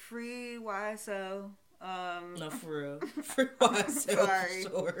 Free YSO. No, for real. For myself, Sorry. for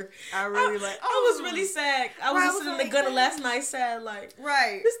sure. I really I was really sad. I was listening to Gunna last night, sad, like,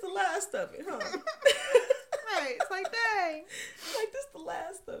 right. this the last of it, huh? Right. It's like, dang. Like, this the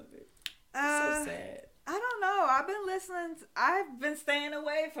last of it. So sad. I don't know. I've been staying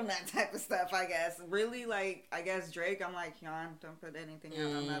away from that type of stuff, I guess. Really, like, I guess Drake, I'm like, don't put anything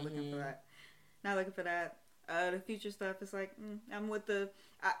out. I'm not looking for that. Not looking for that. The Future stuff is like, I'm with the.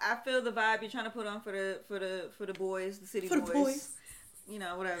 I feel the vibe you're trying to put on for the boys, the city boys. You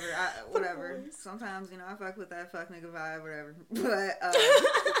know, whatever. Whatever. Sometimes, I fuck with that fuck nigga vibe, whatever. But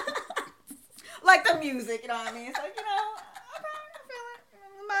like the music, you know what I mean? It's like, I feel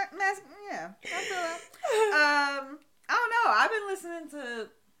it. Yeah, I feel it. I don't know. I've been listening to.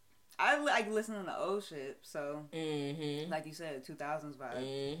 I like listening to old shit, so like you said, 2000s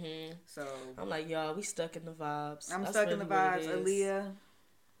vibe. So I'm like, y'all, we stuck in the vibes. I'm stuck in the vibes. Aaliyah,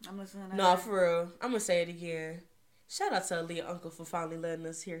 I'm listening to No, her. for real. I'm gonna say it again. Shout out to Aaliyah Uncle for finally letting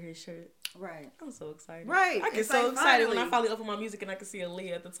us hear his shirt. Right. I'm so excited. Right. I get It's so like, excited when finally. I finally open my music and I can see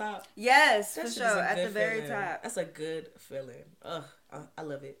Aaliyah at the top. Yes, That for shit sure. is a At good the very feeling. top. That's a good feeling. Ugh, I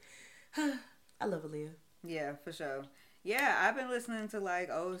love it. I love Aaliyah. Yeah, for sure. Yeah, I've been listening to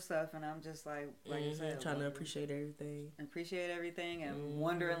like old stuff, and I'm just like you said, trying to appreciate everything. And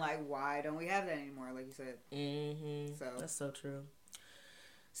wondering like why don't we have that anymore? Like you said. So That's so true.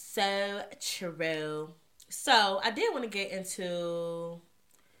 So true. So I did want to get into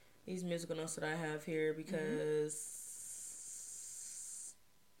these musical notes that I have here because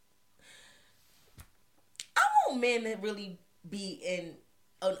I want men to really be in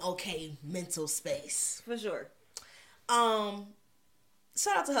an okay mental space. for sure.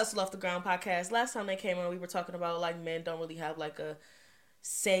 Shout out to Hustle Off the Ground podcast. Last time they came on, we were talking about like men don't really have like a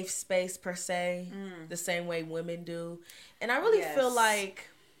safe space per se, the same way women do. And I really feel like,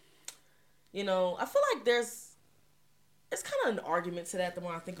 I feel like there's kind of an argument to that the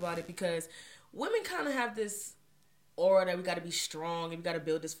more I think about it, because women kind of have this aura that we got to be strong and we got to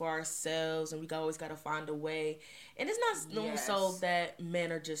build this for ourselves and we always got to find a way. And it's not more so that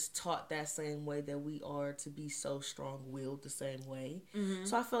men are just taught that same way that we are to be so strong-willed the same way.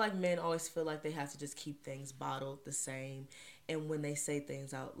 So I feel like men always feel like they have to just keep things bottled the same. And when they say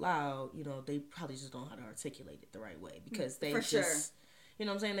things out loud, they probably just don't know how to articulate it the right way because they you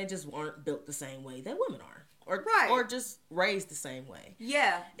know what I'm saying? They just aren't built the same way that women are. Or just raised the same way.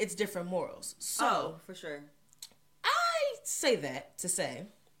 Yeah. It's different morals. So, for sure. I say that to say,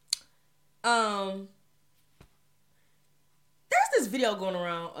 there's this video going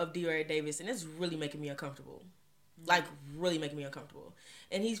around of DeAndre Davis, and it's really making me uncomfortable. Like, really making me uncomfortable.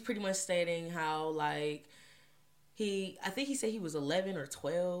 And he's pretty much stating how, like, I think he said he was 11 or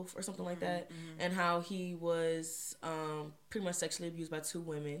 12 or something like that, and how he was pretty much sexually abused by 2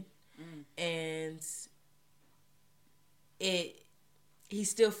 women, and he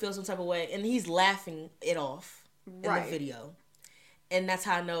still feels some type of way, and he's laughing it off in the video. And that's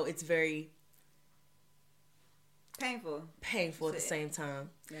how I know it's very painful at the same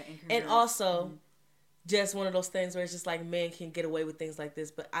time. Yeah, and also just one of those things where it's just like men can get away with things like this,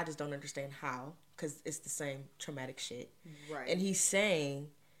 but I just don't understand how, because it's the same traumatic shit. Right. And he's saying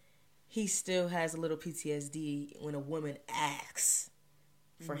he still has a little PTSD when a woman asks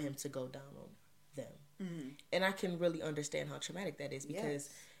for him to go down on them. And I can really understand how traumatic that is, because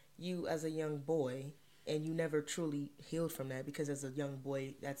you as a young boy, and you never truly healed from that, because as a young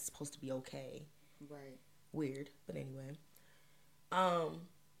boy, that's supposed to be okay. Right. Weird. But anyway.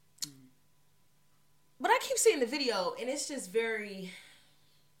 But I keep seeing the video, and it's just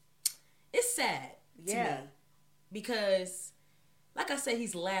it's sad to me. Because, like I said,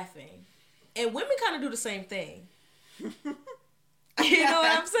 he's laughing. And women kind of do the same thing. You know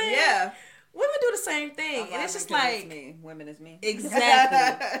what I'm saying? Yeah. Women do the same thing. And it's just like... It's me. Women is me.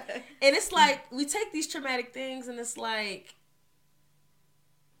 Exactly. And it's like, we take these traumatic things and it's like,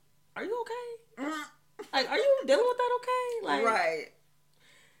 are you okay? Like, are you dealing with that okay? Like, right.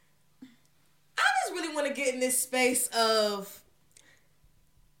 I just really want to get in this space of,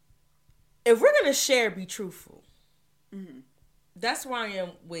 if we're going to share, be truthful. That's where I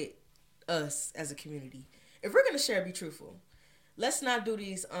am with us as a community. If we're going to share, be truthful. Let's not do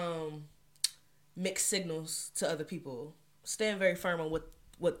these, mixed signals to other people. Stand very firm on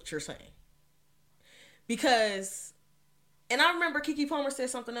what you're saying. Because, and I remember Keke Palmer said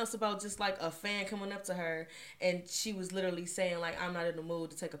something else about just like a fan coming up to her, and she was literally saying like, I'm not in the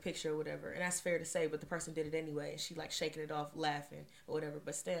mood to take a picture or whatever. And that's fair to say, but the person did it anyway, and she like shaking it off, laughing or whatever.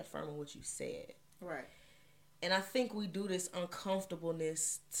 But stand firm on what you said. Right. And I think we do this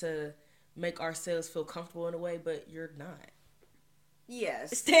uncomfortableness to make ourselves feel comfortable in a way, but you're not.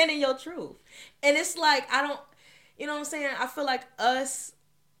 Yes. Stand in your truth. And it's like, I don't, you know what I'm saying? I feel like us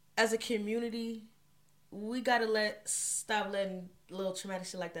as a community, we gotta stop letting little traumatic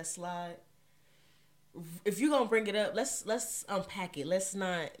shit like that slide. If you're gonna bring it up, let's unpack it. Let's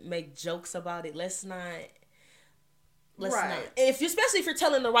not make jokes about it. Let's not. Especially if you're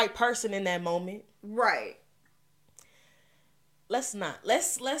telling the right person in that moment. Right. Let's not.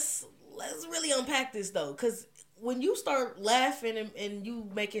 Let's really unpack this though, because when you start laughing and you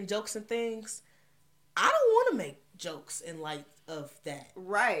making jokes and things, I don't want to make jokes in light of that.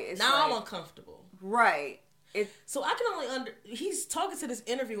 Right. It's now I'm uncomfortable. Right. So I can only he's talking to this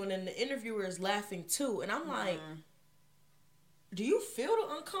interview and then the interviewer is laughing too, and I'm like, do you feel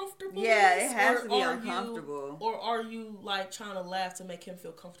the uncomfortable? Yeah, it has to be uncomfortable. Or are you like trying to laugh to make him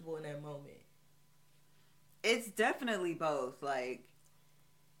feel comfortable in that moment? It's definitely both, like,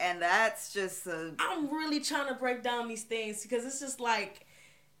 and that's just I'm really trying to break down these things because it's just like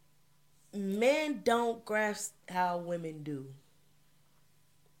men don't grasp how women do.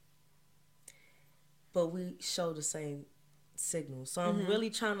 But we show the same signals. So I'm really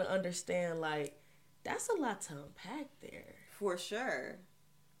trying to understand, like, that's a lot to unpack there. For sure.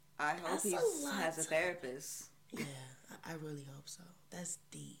 I hope he has a therapist. Yeah, I really hope so. That's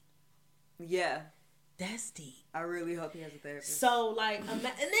deep. Yeah. That's deep. I really hope he has a therapist. So, like, and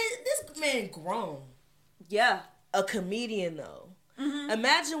then this man grown. Yeah. A comedian, though. Mm-hmm.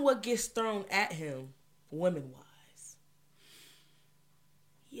 Imagine what gets thrown at him, women-wise.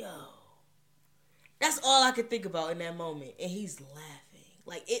 Yo. That's all I could think about in that moment. And he's laughing.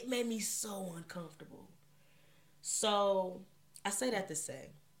 Like, it made me so uncomfortable. So, I say that to say,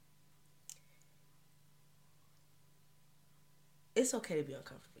 it's okay to be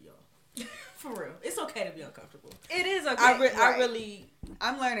uncomfortable, y'all. For real. It's okay to be uncomfortable. It is okay.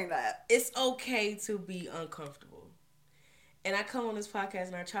 I'm learning that. It's okay to be uncomfortable. And I come on this podcast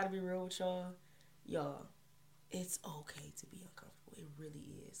and I try to be real with y'all. Y'all, it's okay to be uncomfortable. It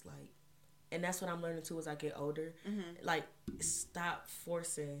really is. Like, and that's what I'm learning too as I get older. Mm-hmm. Like, stop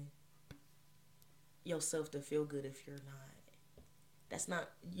forcing yourself to feel good if you're not. That's not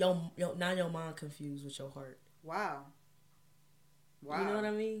now your mind confused with your heart. Wow. You know what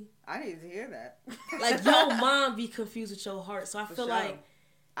I mean? I need to hear that. Like, your mind be confused with your heart. So I feel like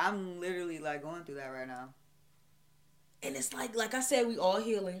I'm literally like going through that right now. And it's like I said, we all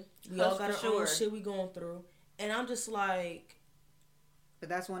healing. We all got our own shit we going through. And I'm just like, but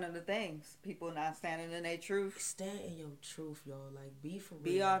that's one of the things. People not standing in their truth. Stand in your truth, y'all. Like, be for real.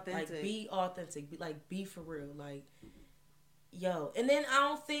 Be authentic. Like, be authentic. Be for real. Like, yo. And then I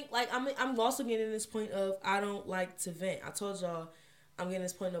don't think, like, I'm also getting to this point of I don't like to vent. I told y'all, I'm getting to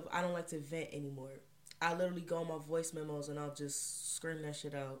this point of I don't like to vent anymore. I literally go on my voice memos and I'll just scream that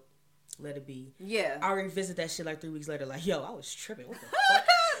shit out. Let it be. Yeah. I'll revisit that shit like 3 weeks later. Like, yo, I was tripping. What the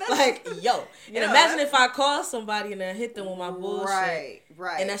fuck? Like, yo. And imagine if I call somebody and I hit them with my bullshit.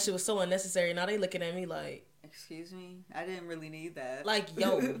 Right. And that shit was so unnecessary. Now they looking at me like, excuse me? I didn't really need that. Like,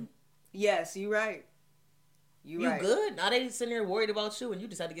 yo. Yes, you right. You right. Good? Now they sitting there worried about you and you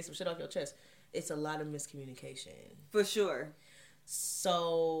decide to get some shit off your chest. It's a lot of miscommunication. For sure.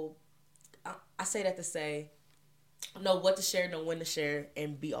 So, I say that to say, know what to share, know when to share,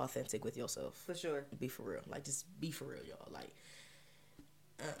 and be authentic with yourself. For sure. Be for real. Like, just be for real, y'all. Like,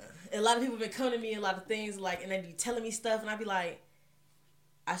 and a lot of people have been coming to me a lot of things, like, and they be telling me stuff, and I be like,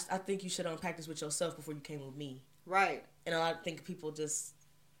 I think you should unpack this with yourself before you came with me. Right. And I think people just,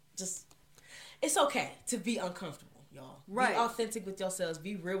 it's okay to be uncomfortable, y'all. Right. Be authentic with yourselves.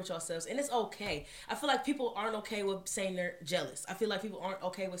 Be real with yourselves. And it's okay. I feel like people aren't okay with saying they're jealous. I feel like people aren't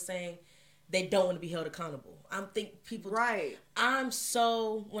okay with saying they don't want to be held accountable. I think people... Right.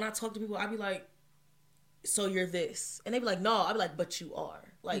 When I talk to people, I be like, so you're this. And they be like, no. I be like, but you are.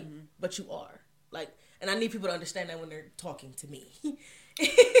 Like, but you are. Like, and I need people to understand that when they're talking to me.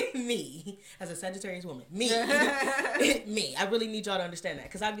 Me. As a Sagittarius woman. Me. Me. I really need y'all to understand that.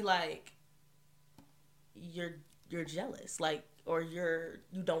 Because I be like, you're jealous. Like, or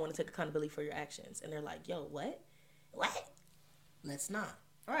you don't want to take accountability for your actions. And they're like, yo, what? Let's not.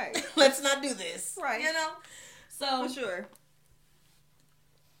 Right. Let's not do this. Right. You know? So. For sure.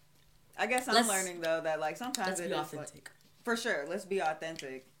 I guess I'm learning, though, that, like, sometimes it is authentic. Like, for sure. Let's be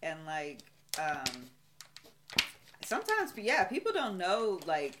authentic. And, like, sometimes, yeah, people don't know,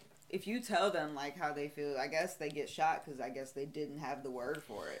 like, if you tell them, like, how they feel, I guess they get shocked because I guess they didn't have the word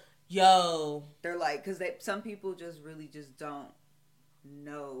for it. Yo. They're like, because some people just really just don't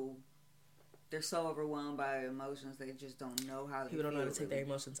know. They're so overwhelmed by emotions, they just don't know how to People don't know how to take their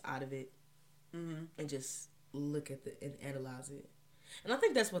emotions out of it and just look at and analyze it. And I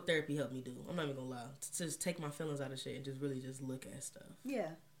think that's what therapy helped me do. I'm not even gonna lie. To just take my feelings out of shit and just really just look at stuff. Yeah.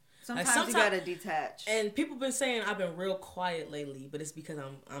 Sometimes you gotta detach. And people been saying I've been real quiet lately, but it's because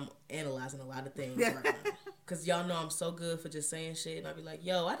I'm analyzing a lot of things right now. Because y'all know I'm so good for just saying shit, and I'll be like,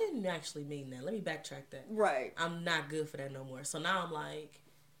 yo, I didn't actually mean that. Let me backtrack that. Right. I'm not good for that no more. So now I'm like,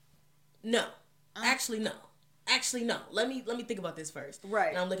 no. Actually, no. Actually, no. Let me think about this first. Right.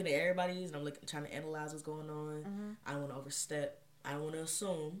 And I'm looking at everybody's, and I'm trying to analyze what's going on. Mm-hmm. I don't want to overstep. I don't want to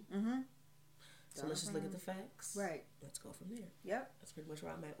assume. Mm-hmm. So let's just look at the facts. Right. Let's go from there. Yep. That's pretty much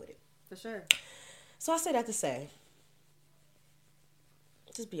where I'm at with it. For sure. So I say that to say,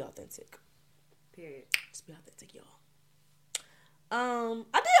 just be authentic. Period. Just be authentic, y'all.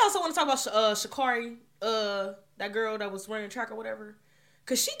 I did also want to talk about Sha'Carri, that girl that was running track or whatever,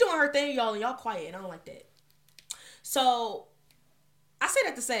 cause she doing her thing, y'all, and y'all quiet, and I don't like that. So I say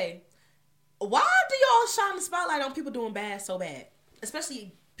that to say, why do y'all shine the spotlight on people doing bad so bad,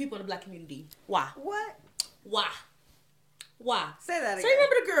 especially people in the black community? Why? What? Why? Say that again. So you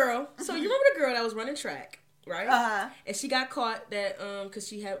remember the girl? So you remember the girl that was running track, right? Uh-huh. And she got caught that because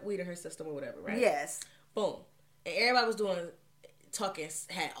she had weed in her system or whatever, right? Yes. Boom. And everybody was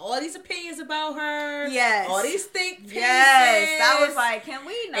had all these opinions about her. Yes. All these think pieces. Yes. I was like, can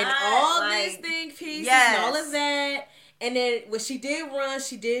we not? And all these think pieces and all of that. And then when she did run,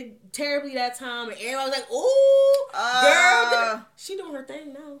 she did terribly that time. And everybody was like, ooh, girl. She doing her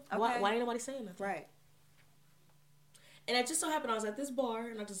thing now. Okay. Why ain't nobody saying nothing? Right. And it just so happened I was at this bar,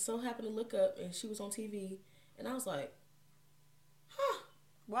 and I just so happened to look up, and she was on TV. And I was like, huh.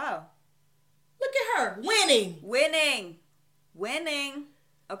 Wow. Look at her. Winning.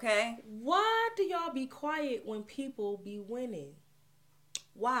 Okay. Why do y'all be quiet when people be winning?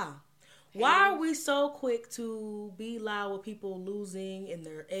 Why? Why are we so quick to be loud with people losing in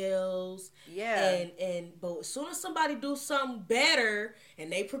their L's? Yeah. But as soon as somebody do something better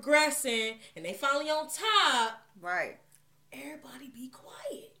and they progressing and they finally on top, right, everybody be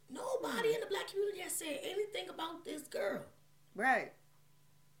quiet. Nobody in the black community has said anything about this girl. Right.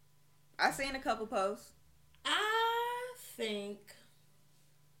 I seen a couple posts. I think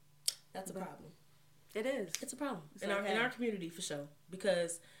that's a problem. It is. It's a problem It's in our community for sure,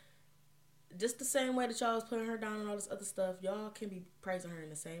 because just the same way that y'all was putting her down and all this other stuff, y'all can be praising her in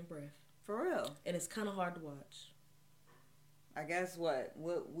the same breath. For real. And it's kind of hard to watch. I guess what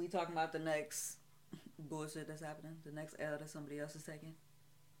we talking about, the next bullshit that's happening, the next L that somebody else is taking.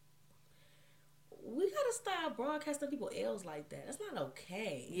 We gotta stop broadcasting people L's like that. That's not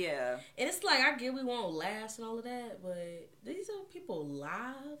okay. Yeah. And it's like, I get we won't last and all of that, but these are people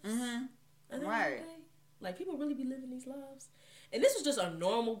lives. Mm-hmm. Right. Like, people really be living these lives. And this was just a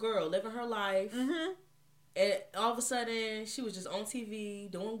normal girl living her life. Mm-hmm. And all of a sudden, she was just on TV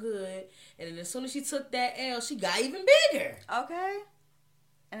doing good. And then as soon as she took that L, she got even bigger. Okay.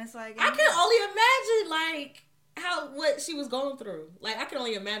 And it's like, I can only imagine, like, what she was going through. Like, I can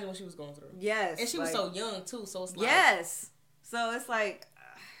only imagine what she was going through. Yes. And she was so young, too. So it's like, yes. So it's like,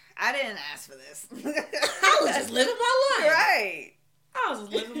 I didn't ask for this. I was just living my life. Right. I was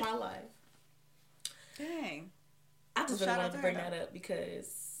just living my life. Dang. I just really wanted to bring that up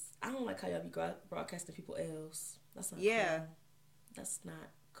because I don't like how y'all be broadcasting people L's. That's not cool. That's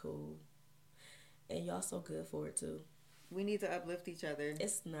not cool. And y'all so good for it too. We need to uplift each other.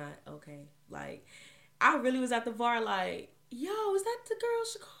 It's not okay. Like, I really was at the bar like, yo, is that the girl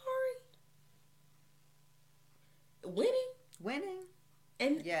Sha'Carri? Winning?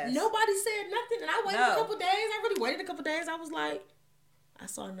 And nobody said nothing. And I waited a couple days. I really waited a couple days. I was like, I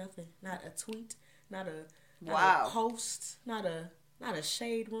saw nothing. Not a tweet. Not a post. Not a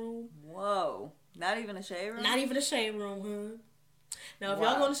shade room. Whoa. Not even a shade room? Not even a shade room, huh? Now, if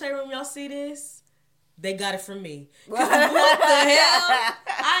y'all go in the shade room, y'all see this, they got it from me. What the hell?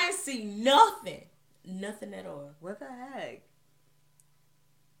 I ain't see nothing. Nothing at all. What the heck?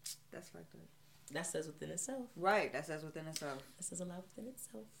 That's fucked up. That says within itself. Right, that says within itself. That says a lot within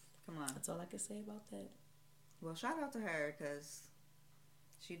itself. Come on. That's all I can say about that. Well, shout out to her, because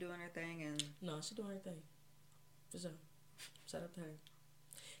she doing her thing. And no, she doing her thing. For sure. Shout out to her.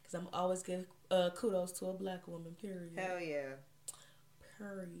 Because I'm always give kudos to a black woman, period. Hell yeah.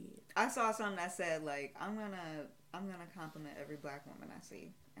 Period. I saw something that said, like, I'm gonna compliment every black woman I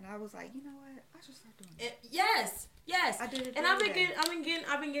see. And I was like, you know what? I should start doing it. Yes. I did it. And I've been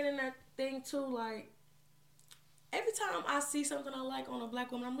getting that thing too. Like, every time I see something I like on a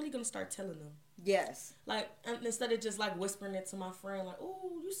black woman, I'm really gonna start telling them. Yes. Like, instead of just like whispering it to my friend, like,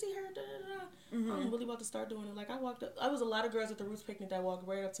 "Oh, you see her?" Da, da, da. Mm-hmm. I'm really about to start doing it. Like, I was a lot of girls at the Roots picnic that walked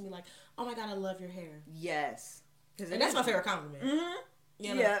right up to me like, "Oh my God, I love your hair." Yes. And that's my favorite compliment. Mm-hmm.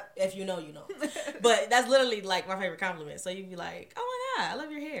 You know, if you know, you know. But that's literally like my favorite compliment. So you'd be like, oh my God, I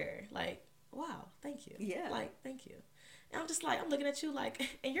love your hair. Like, wow, thank you. Yeah. Like, thank you. And I'm just like, I'm looking at you like,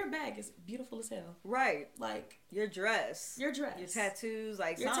 and your bag is beautiful as hell. Right. Like, your dress. Your tattoos,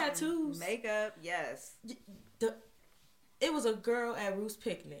 like your something. tattoos. Makeup, yes. It was a girl at Ruth's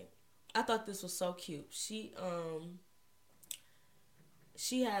picnic. I thought this was so cute. She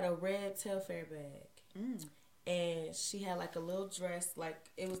had a red Telfair bag. And she had like a little dress, like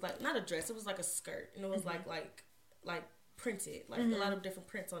it was like not a dress, it was like a skirt, and it was like printed, like a lot of different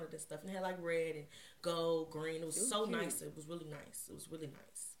prints on it and stuff, and it had like red and gold, green. It was so cute. Nice. It was really nice. It was really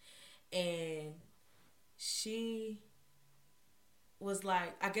nice. And she was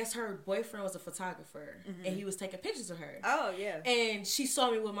like, I guess her boyfriend was a photographer, and he was taking pictures of her. Oh yeah. And she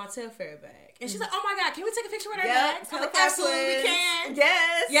saw me with my Telfair bag, and she's like, "Oh my God, can we take a picture with our bags?" I'm like, Telfair "Absolutely, we twins.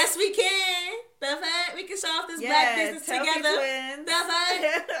 can. Yes, we can. The fact we can show off this black business together. Twins. The fact."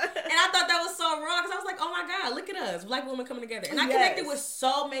 And I thought that was so wrong, because I was like, "Oh my God, look at us, black women coming together." And I connected with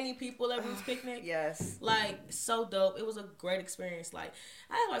so many people at Ruth's picnic. Yes, like so dope. It was a great experience. Like,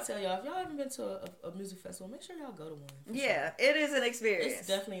 I gotta tell y'all, if y'all haven't been to a music festival, make sure y'all go to one. Yeah, sure. It is an experience. It's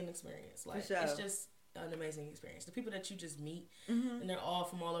definitely an experience. Like, sure. It's just an amazing experience. The people that you just meet, and they're all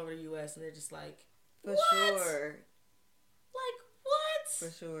from all over the U.S., and they're just like, for sure. Like, what?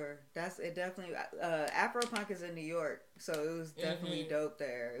 For sure. That's it. Definitely. Afropunk is in New York, so it was definitely dope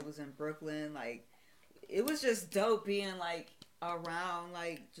there. It was in Brooklyn. Like, it was just dope being like around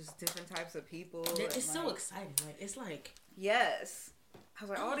like just different types of people. It's so exciting. Like, it's like, yes. I was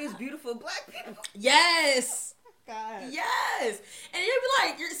like, all these beautiful black people. Yes. God. Yes. And you'd be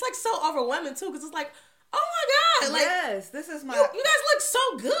like, it's like so overwhelming too, because it's like, oh my God. Like, yes, this is my. You guys look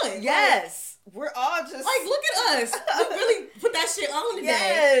so good. Yes. Like, we're all just. Like, look at us. We really put that shit on today.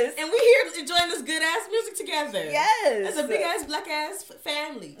 Yes. And we here enjoying this good ass music together. Yes. It's a big ass black ass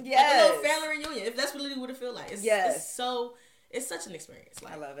family. Yes. Like a little family reunion. If that's really what it feel like. It's, it's such an experience.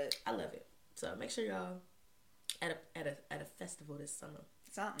 Like, I love it. I love it. So make sure y'all at a festival this summer.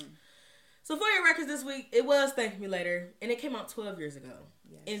 Something. So for your records this week, it was Thank Me Later, and it came out 12 years ago.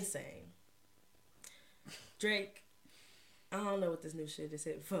 Yes. Insane. Drake, I don't know what this new shit is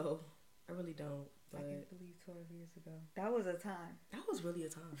hitting for. I really don't. But I can't believe 12 years ago. That was a time. That was really a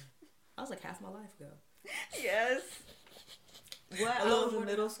time. That was like half my life ago. Yes. What? I was in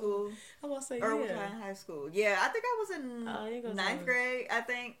middle school. I was saying, or was I in high school? Yeah, I think I was in ninth grade, I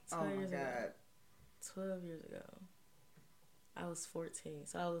think. Oh my God. 12 years ago. I was 14,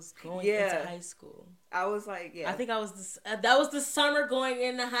 so I was going into high school. I was like, I think I was that was the summer going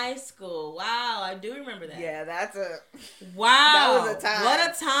into high school. Wow, I do remember that. Yeah, that's a wow. That was a time. What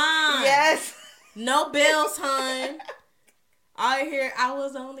a time. Yes. No bills, hon. I hear I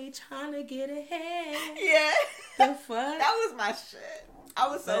was only trying to get ahead. Yeah. The fuck? That was my shit. I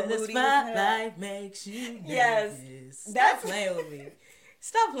was so moody. The spotlight makes you nervous. Yes. Stop playing with me.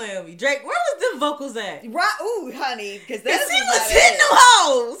 Stop playing with me. Drake, where was them vocals at? Right. Ooh, honey. Because he was hitting them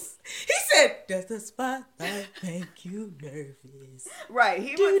hoes. He said, does the spotlight make you nervous? Right.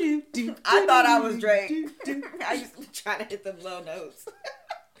 He was. I thought I was Drake. I used to try to hit them low notes.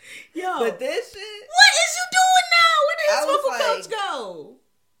 Yo. But this shit. What is you doing now? Where did his vocal coach go?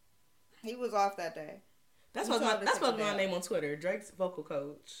 He was off that day. That's what's my name on Twitter. Drake's vocal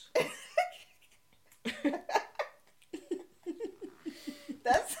coach.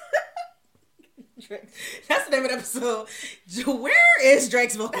 That's the name of the episode. Where is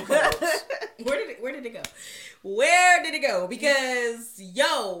Drake's vocal coach? Where did it go? Where did it go? Because he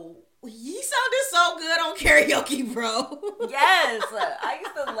sounded so good on karaoke, bro. Yes, I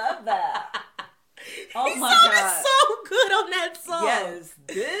used to love that. Oh he my sounded God, so good on that song. Yes,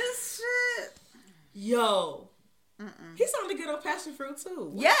 this shit. Yo, he sounded good on Passion Fruit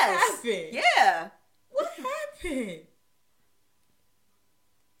too. What happened? Yeah. What happened?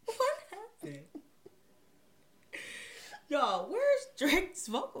 What happened? Yo, where's Drake's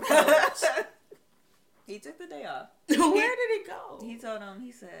vocal coach? He took the day off. Where did he go? He told him,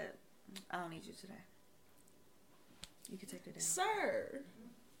 he said, I don't need you today. You can take the day off. Sir,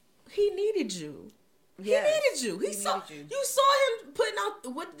 he needed you. Yes, he needed you. You saw him putting out,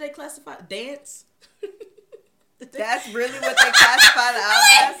 what did they classify? Dance? That's really what they classify the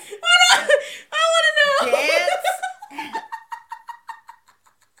album as? I want to know. Dance?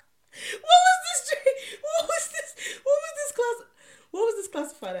 What was this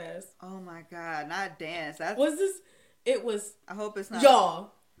classified as? Oh my God, not dance. It was. I hope it's not.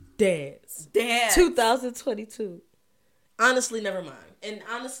 Y'all, dance. 2022. Honestly, never mind. And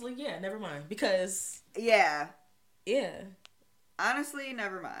honestly, yeah, never mind. Because. Yeah. Yeah. Honestly,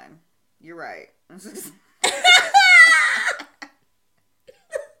 never mind. You're right.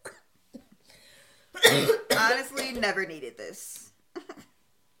 I never needed this.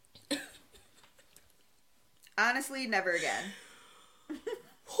 Honestly, never again.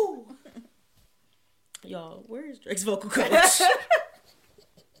 Y'all, where's Drake's vocal coach? Alright,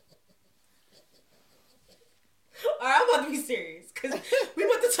 I'm about to be serious. Because we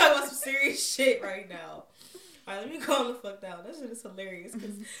about to talk about some serious shit right now. Alright, let me calm the fuck down. That shit is hilarious.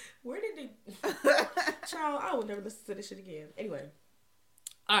 Because where did they... Child, I will never listen to this shit again. Anyway.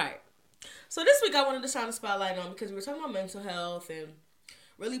 Alright. So this week I wanted to shine a spotlight on because we were talking about mental health and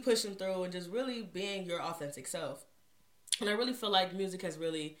really pushing through and just really being your authentic self. And I really feel like music has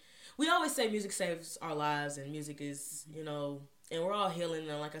really... We always say music saves our lives and music is, you know... And we're all healing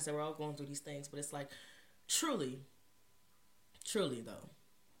and like I said, we're all going through these things. But it's like, truly though,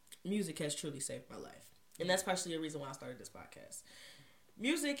 music has truly saved my life. And that's partially the reason why I started this podcast.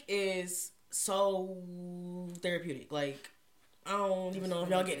 Music is so therapeutic. Like, I don't even know if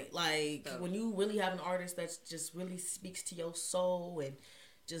y'all get it. Like, when you really have an artist that just really speaks to your soul and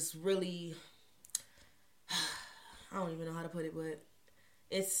just really... I don't even know how to put it, but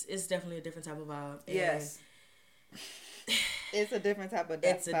it's definitely a different type of vibe. Yes. It's a different type of vibe.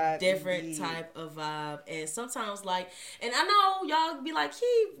 It's a different type of vibe. And sometimes, like, and I know y'all be like, music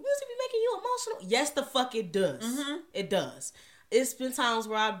be making you emotional. Yes, the fuck it does. Mm-hmm. It does. It's been times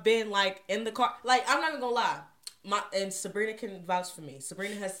where I've been, like, in the car. Like, I'm not even gonna lie. And Sabrina can vouch for me.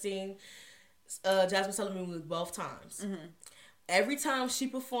 Sabrina has seen Jasmine Sullivan movie both times. Mm-hmm. Every time she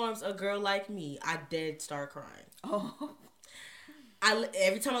performs A Girl Like Me, I dead start crying. Oh.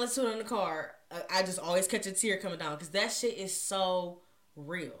 Every time I listen to it in the car, I just always catch a tear coming down because that shit is so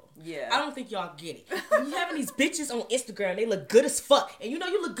real. Yeah. I don't think y'all get it. You having these bitches on Instagram, they look good as fuck. And you know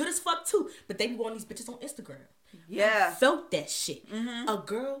you look good as fuck too, but they be wanting these bitches on Instagram. Yeah. I felt that shit. Mm-hmm. A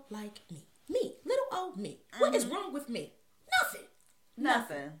girl like me. Me. Little old me. Mm-hmm. What is wrong with me?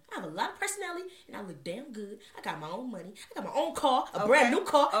 Nothing. I have a lot of personality and I look damn good. I got my own money. I got my own car, a brand new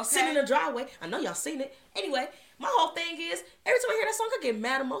car, sitting in the driveway. I know y'all seen it. Anyway, my whole thing is, every time I hear that song, I get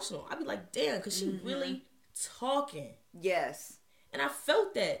mad emotional. I be like, damn, because she really talking. Yes. And I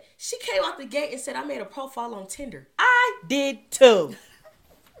felt that. She came out the gate and said, I made a profile on Tinder. I did too.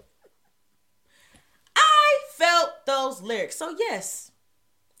 I felt those lyrics. So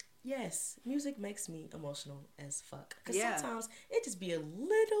yes, music makes me emotional as fuck. Because sometimes it just be a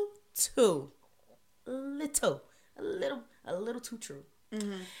little too true.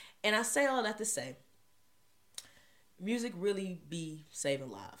 Mm-hmm. And I say all that to say, music really be saving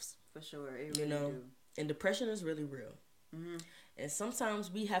lives. For sure. It really do. And depression is really real. Mm-hmm. And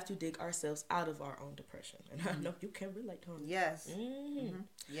sometimes we have to dig ourselves out of our own depression. And I know you can relate to it. Yes. Mm-hmm. Mm-hmm.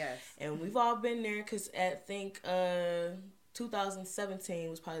 Yes. And we've all been there because I think 2017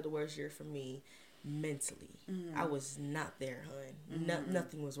 was probably the worst year for me mentally. Mm-hmm. I was not there, hun. Mm-hmm.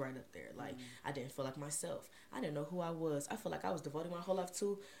 Nothing was right up there. Like, I didn't feel like myself. I didn't know who I was. I felt like I was devoting my whole life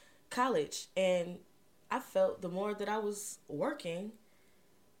to college. And I felt the more that I was working,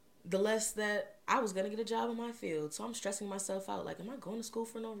 the less that I was going to get a job in my field. So I'm stressing myself out. Like, am I going to school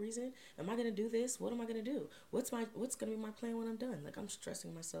for no reason? Am I going to do this? What am I going to do? What's going to be my plan when I'm done? Like, I'm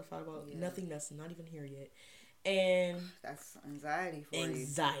stressing myself out about nothing that's not even here yet. And that's anxiety for you.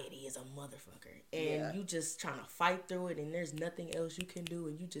 Anxiety is a motherfucker. And you just trying to fight through it and there's nothing else you can do.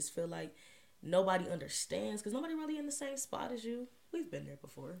 And you just feel like nobody understands because nobody really in the same spot as you. We've been there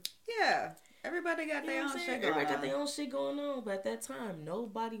before. Yeah. Everybody got their own shit going on. Everybody got their own shit going on. But at that time,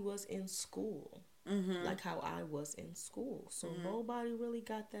 nobody was in school. Mm-hmm. Like how I was in school. So nobody really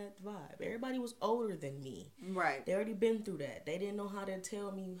got that vibe. Everybody was older than me. Right. They already been through that. They didn't know how to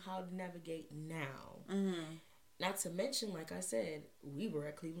tell me how to navigate now. Mm-hmm. Not to mention, like I said, we were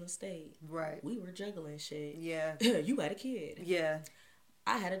at Cleveland State. Right. We were juggling shit. Yeah. You had a kid. Yeah.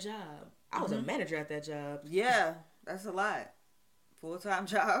 I had a job. I was a manager at that job. Yeah. That's a lot. Full-time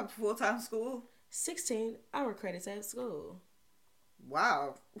job, full-time school. 16-hour credits at school.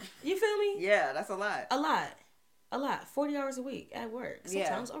 Wow. You feel me? Yeah, that's a lot. A lot. 40 hours a week at work.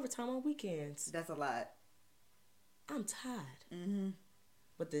 Sometimes overtime on weekends. That's a lot. I'm tired. Mm-hmm.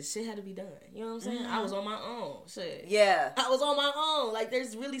 But this shit had to be done. You know what I'm saying? I was on my own. Shit. Yeah. I was on my own. Like,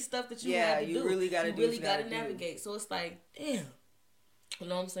 there's really stuff that you have to do. You really got to do. You really got to navigate. So it's like, damn. You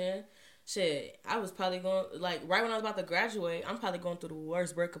know what I'm saying? Shit. I was probably going, like, right when I was about to graduate, I'm probably going through the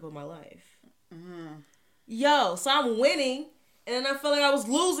worst breakup of my life. Mm-hmm. Yo, so I'm winning, and then I feel like I was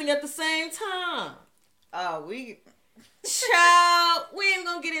losing at the same time. Child, we ain't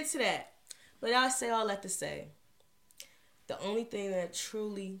gonna get into that. But I say all that to say, the only thing that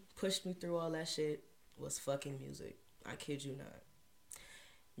truly pushed me through all that shit was fucking music. I kid you not.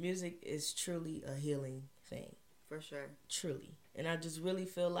 Music is truly a healing thing. For sure. Truly. And I just really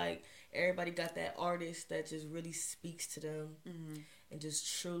feel like everybody got that artist that just really speaks to them and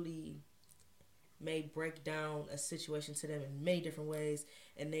just truly may break down a situation to them in many different ways,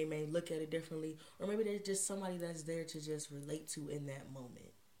 and they may look at it differently, or maybe there's just somebody that's there to just relate to in that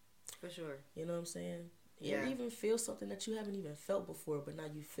moment. For sure. You know what I'm saying? You Yeah. even feel something that you haven't even felt before, but now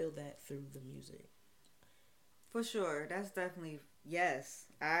you feel that through the music. For sure. That's definitely, yes.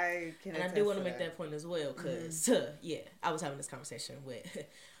 I can And I do want to make that point as well, because, I was having this conversation with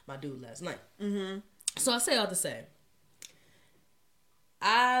my dude last night. So I say all to say,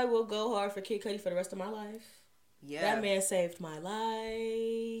 I will go hard for Kid Cudi for the rest of my life. Yeah. That man saved my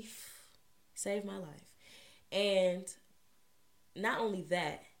life. Saved my life. And not only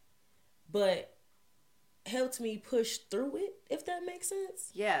that, but helped me push through it, if that makes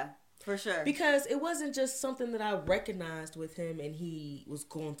sense. Yeah, for sure. Because it wasn't just something that I recognized with him and he was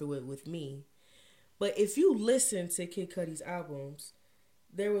going through it with me. But if you listen to Kid Cudi's albums,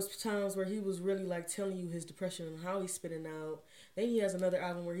 there was times where he was really like telling you his depression and how he's spitting out. Then he has another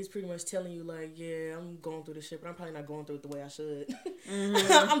album where he's pretty much telling you like, yeah, I'm going through this shit, but I'm probably not going through it the way I should.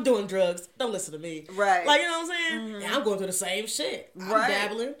 I'm doing drugs. Don't listen to me. Right. Like, you know what I'm saying? And I'm going through the same shit. I'm Right.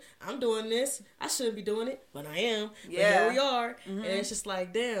 dabbling. I'm doing this. I shouldn't be doing it, but I am. Yeah. But here we are. And it's just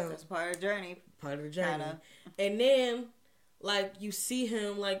like, damn. That's part of the journey. Part of the journey. Kinda. And then, like, you see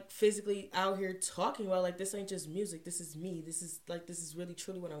him, like, physically out here talking about, like, this ain't just music. This is me. This is really,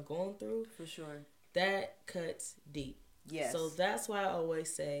 truly what I'm going through. For sure. That cuts deep. Yes. So that's why I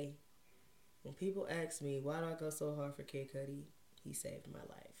always say, when people ask me, why do I go so hard for Kid Cudi? He saved my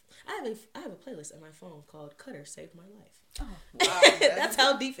life. I have a playlist on my phone called Cutter Saved My Life. Oh, wow. That's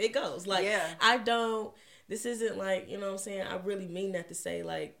how deep it goes. Like, Yeah. this isn't like, you know what I'm saying? I really mean that to say,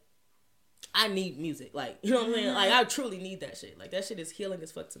 like, I need music. Like, you know what I'm saying? Like, I truly need that shit. Like, that shit is healing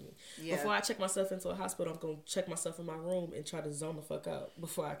as fuck to me. Yeah. Before I check myself into a hospital, I'm going to check myself in my room and try to zone the fuck out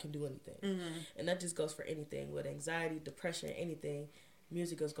before I can do anything. And that just goes for anything. With anxiety, depression, anything,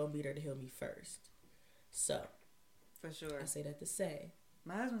 music is going to be there to heal me first. So, For sure. I say that to say.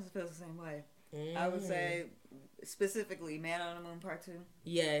 My husband feels the same way. I would say, specifically, Man on the Moon Part 2.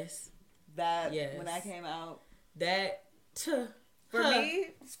 Yes. That, Yes. when that came out. That, For me,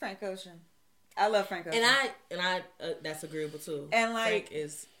 it's Frank Ocean. I love Frank Ocean. And I that's agreeable too. And, like, Frank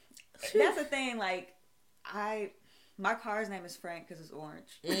is... That's the thing, like, my car's name is Frank because it's orange.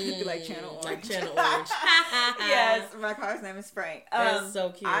 Like Channel Orange. Like Channel Orange. Yes, my car's name is Frank. That's so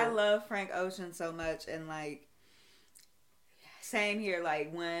cute. I love Frank Ocean so much, and like, same here.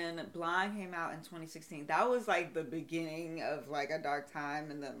 Like when Blonde came out in 2016, that was like the beginning of like a dark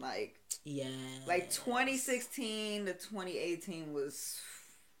time, and then like, like 2016 to 2018 was,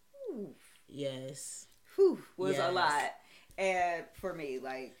 was a lot. And for me,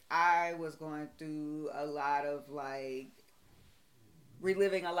 like, I was going through a lot of, like,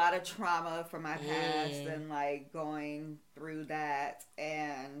 reliving a lot of trauma from my past and, like, going through that.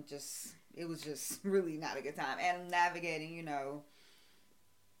 And just, it was just really not a good time. And navigating, you know,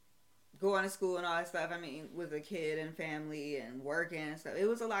 going to school and all that stuff. I mean, with a kid and family and working and stuff. It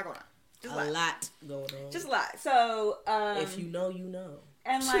was a lot going on. Just a lot going on. Just a lot. So, if you know, you know.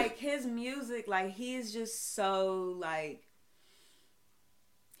 And, like, his music, like, he is just so, like,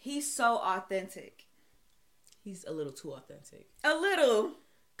 he's so authentic. He's a little too authentic. A little.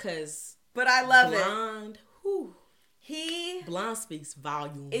 But I love Blonde, it. Blonde speaks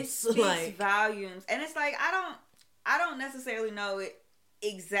volumes. It speaks volumes. And it's like, I don't necessarily know it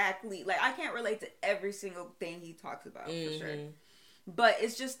exactly. Like, I can't relate to every single thing he talks about, for sure. But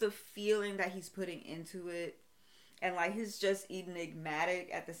it's just the feeling that he's putting into it. And, like, he's just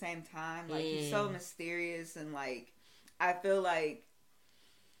enigmatic at the same time. Like, he's so mysterious. And, like, I feel like,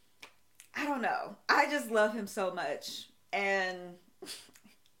 I don't know. I just love him so much. And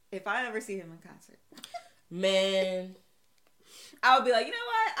if I ever see him in concert, man, I would be like, you know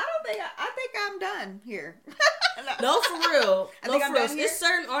what? I think I'm done here. No, for real. I think I'm done here. It's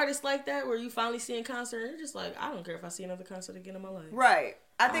certain artists like that where you finally see in concert and you're just like, I don't care if I see another concert again in my life. Right.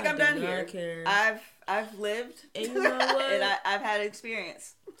 I think I'm done here. Care. I've lived. And you know what? And I've had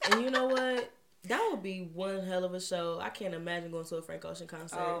experience. And you know what? That would be one hell of a show. I can't imagine going to a Frank Ocean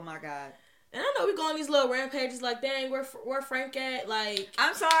concert. Oh my God. And I know we go on these little rampages like, dang, where Frank at? Like,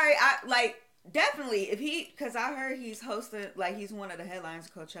 I'm sorry. Definitely, because I heard he's hosting, like, he's one of the headlines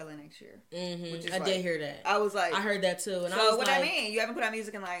of Coachella next year. I did hear that. I was like, I heard that too. And so I was what like, I mean, you haven't put out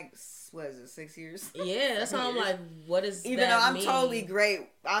music in like, what is it, 6 years? Yeah, that's how I'm like, what is Even that though I'm mean? totally great,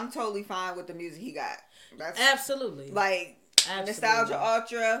 I'm totally fine with the music he got. That's absolutely. Like, Nostalgia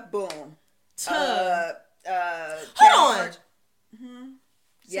Ultra, boom. Hold on.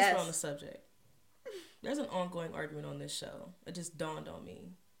 Yes. Since we're on the subject. There's an ongoing argument on this show. It just dawned on me.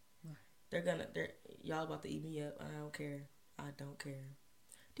 Y'all about to eat me up. I don't care.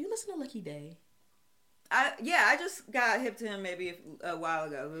 Do you listen to Lucky Day? I just got hip to him maybe a while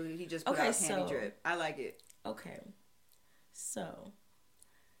ago. He just put out Candy Drip. I like it. Okay. So,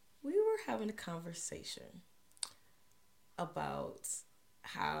 we were having a conversation about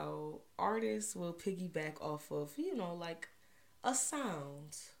how artists will piggyback off of, like a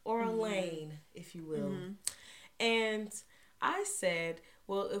sound or a lane, if you will. And I said,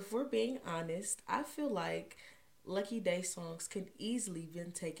 well, if we're being honest, I feel like Lucky Day songs could easily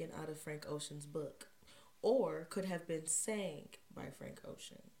been taken out of Frank Ocean's book or could have been sang by Frank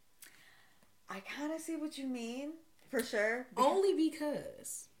Ocean. I kind of see what you mean, for sure. Only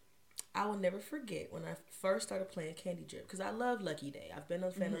because I will never forget when I first started playing Candy Drip, because I love Lucky Day. I've been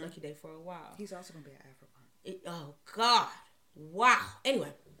a fan of Lucky Day for a while. He's also going to be an Afropunk. Oh, God. Wow.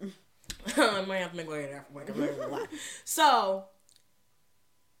 Anyway. I might have to make my way Afropunk. I'm not gonna lie. So,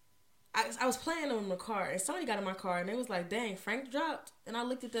 I was playing them in the car, and somebody got in my car, and they was like, dang, Frank dropped. And I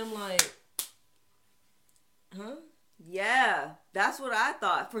looked at them like, huh? Yeah, that's what I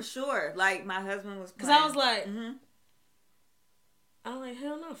thought, for sure. Like, my husband was playing. Because I was like, I'm like,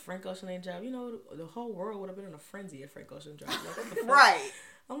 hell no, Frank Ocean ain't dropped. The whole world would have been in a frenzy if Frank Ocean dropped. Like, what the fuck? Right.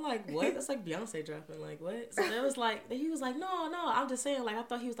 I'm like, what? That's like Beyonce dropping. Like, what? So there was like, he was like, no, I'm just saying, like, I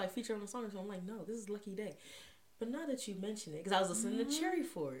thought he was like featured on the song. So I'm like, no, this is Lucky Day. But now that you mention it, because I was listening to Cherry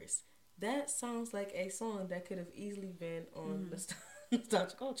Forest, that sounds like a song that could have easily been on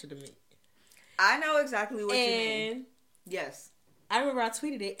Nostalgia Culture to me. I know exactly what you mean. Yes. I remember I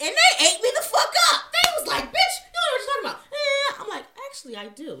tweeted it, and they ate me the fuck up. They was like, bitch, you know what you're talking about. I'm like, actually, I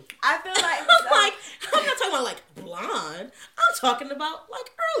do. I feel like... I'm not talking about, like, Blonde. I'm talking about,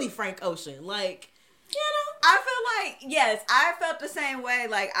 like, early Frank Ocean. Like, I feel like, yes, I felt the same way.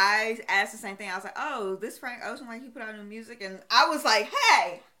 Like, I asked the same thing. I was like, oh, this Frank Ocean, like, he put out new music. And I was like,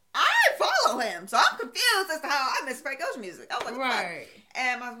 hey, I follow him. So I'm confused as to how I miss Frank Ocean music. I was like, right.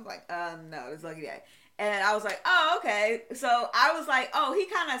 And my husband was like, no, it's Lucky Day. And I was like, oh, okay. So I was like, oh, he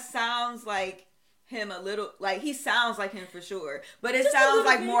kind of sounds like him a little, like, he sounds like him for sure. But it sounds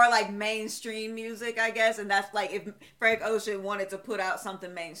like more like mainstream music, I guess. And that's like if Frank Ocean wanted to put out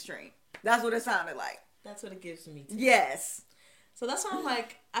something mainstream. That's what it sounded like. That's what it gives me too. Yes. So that's why I'm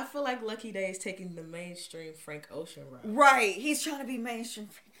like, I feel like Lucky Day is taking the mainstream Frank Ocean route. Right. He's trying to be mainstream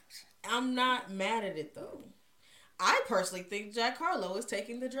Frank Ocean. I'm not mad at it though. I personally think Jack Harlow is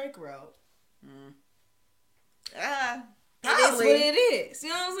taking the Drake route. It is what it is. You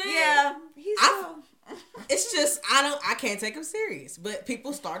know what I'm saying? Yeah. It's just I can't take him serious. But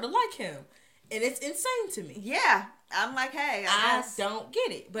people start to like him. And it's insane to me. Yeah. I'm like, hey, I don't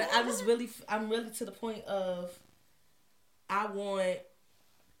get it. But I'm really to the point of I want,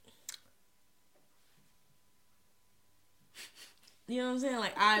 you know what I'm saying?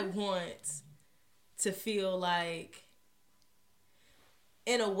 Like, I want to feel like,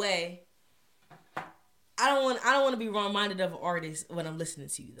 in a way, I don't want to be reminded of an artist when I'm listening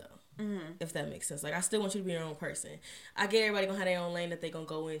to you though. If that makes sense. Like, I still want you to be your own person. I get everybody gonna have their own lane that they gonna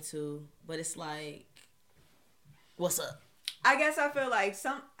go into, but it's like, what's up? I guess I feel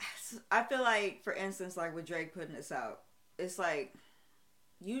like for instance, like with Drake putting this out, it's like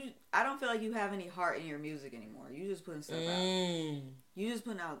I don't feel like you have any heart in your music anymore. You just putting stuff out. You just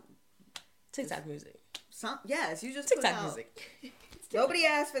putting out TikTok music. Yes, you just TikTok music. Nobody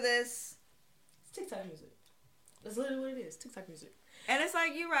asked for this. It's TikTok music. That's literally what it is. TikTok music. And it's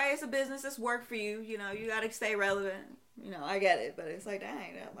like, you're right, it's a business, it's work for you. You know, you gotta stay relevant. You know, I get it. But it's like,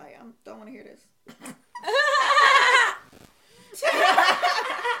 dang, I don't want to hear this.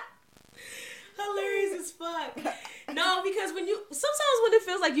 Hilarious as fuck. No, because sometimes when it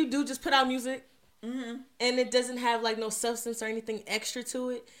feels like you do just put out music and it doesn't have like no substance or anything extra to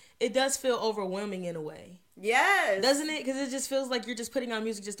it, it does feel overwhelming in a way. Yes. Doesn't it? Because it just feels like you're just putting out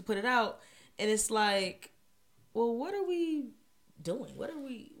music just to put it out. And it's like, well, what are we doing? What are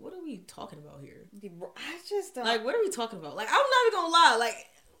we talking about here? I just don't. Like, what are we talking about? Like, I'm not even gonna lie. Like,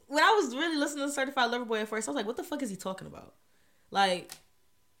 when I was really listening to Certified Lover Boy at first, I was like, what the fuck is he talking about? Like,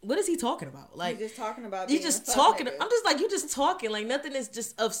 what is he talking about? Like, he's just talking about. You just talking. I'm just like, you just talking. Like, nothing is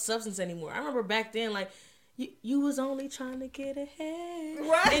just of substance anymore. I remember back then, like, you was only trying to get ahead,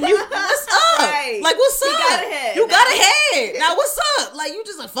 right? And what's up? Right. Like, what's up? He got ahead. You got ahead. Now, what's up? Like, you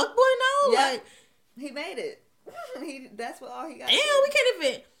just a fuck boy now? Yeah. Like, he made it. That's what all he got. Damn, we can't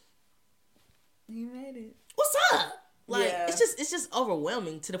even. He made it. What's up? Like, it's just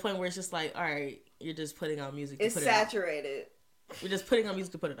overwhelming to the point where it's just like, all right, you're just putting out music to put it out. It's saturated. We're just putting out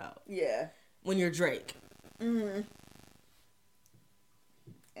music to put it out. Yeah. When you're Drake. And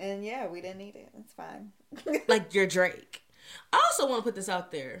And yeah, we didn't need it. It's fine. Like, you're Drake. I also want to put this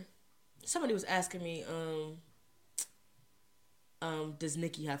out there. Somebody was asking me, does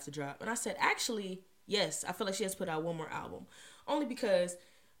Nicki have to drop? And I said, actually, yes. I feel like she has to put out one more album. Only because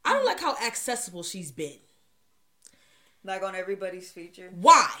I don't like how accessible she's been. Like on everybody's feature.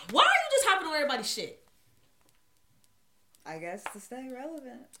 Why? Why are you just hopping on everybody's shit? I guess to stay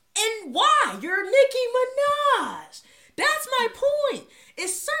relevant. And why? You're Nicki Minaj. That's my point.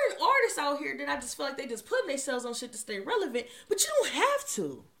 It's certain artists out here that I just feel like they just putting themselves on shit to stay relevant, but you don't have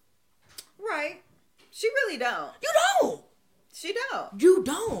to. Right. She really don't. You don't. She don't. You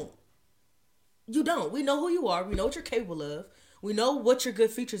don't. You don't. We know who you are. We know what you're capable of. We know what your good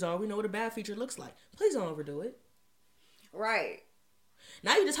features are. We know what a bad feature looks like. Please don't overdo it. Right.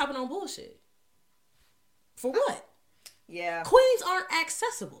 Now you're just hopping on bullshit. For what? Yeah. Queens aren't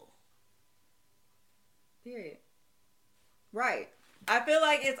accessible. Period. Right. I feel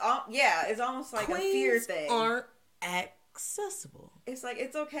like it's almost like Queens a fear thing. Aren't accessible. It's like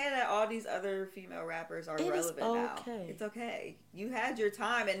it's okay that all these other female rappers are relevant now. It's okay. You had your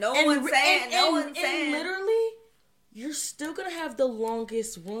time, and no one's saying. And literally, you're still gonna have the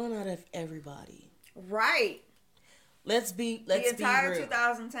longest run out of everybody. Right. Let's be the entire real.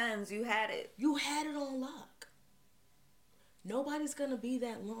 2010s. You had it. You had it on lock. Nobody's gonna be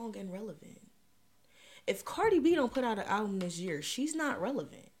that long and relevant. If Cardi B don't put out an album this year, she's not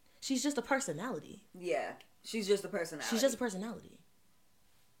relevant. She's just a personality. Yeah. She's just a personality. She's just a personality.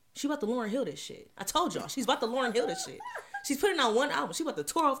 She about to Lauryn Hill this shit. I told y'all. She's about to Lauryn Hill this shit. She's putting out one album. She about to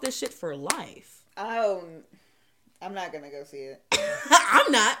tour off this shit for life. Oh, I'm not going to go see it.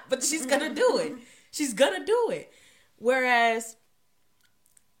 I'm not, but she's going to do it. She's going to do it. Whereas,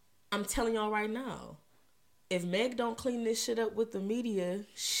 I'm telling y'all right now, if Meg don't clean this shit up with the media,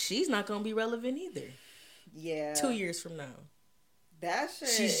 she's not going to be relevant either. Yeah. 2 years from now. That shit.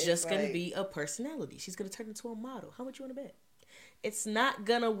 She's just going to be a personality. She's going to turn into a model. How much you want to bet? It's not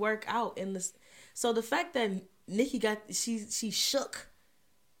going to work out in this. So the fact that Nicki she shook.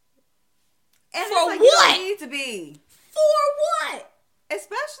 And for it's like, what? You need to be. For what?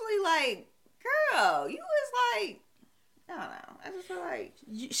 Especially like, girl, you was like, I don't know. I just feel like.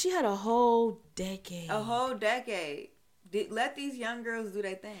 She had a whole decade. Let these young girls do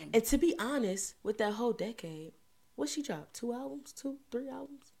their thing. And to be honest, with that whole decade, what she dropped? 2 albums? 2, 3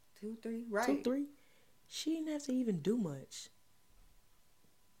 albums? 2, 3, right. 2, 3. She didn't have to even do much.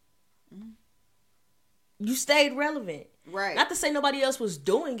 Mm. You stayed relevant. Right. Not to say nobody else was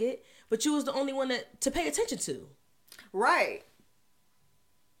doing it, but you was the only one to pay attention to. Right.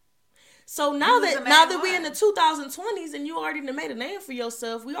 So now that we're in the 2020s and you already made a name for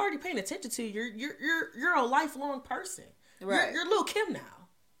yourself, we already paying attention to you. You're a lifelong person. Right. You're Lil' Kim now.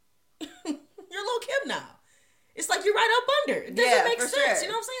 You're Lil' Kim now. It's like you're right up under. It doesn't make sense. Sure. You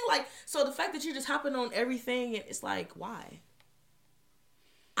know what I'm saying? Like, so the fact that you're just hopping on everything, and it's like, why?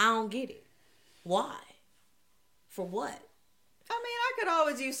 I don't get it. Why? For what? I mean, I could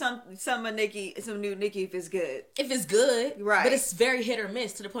always use some new Nicki if it's good. If it's good, right? But it's very hit or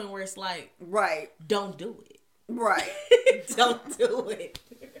miss to the point where it's like, right? Don't do it, right? Don't do it.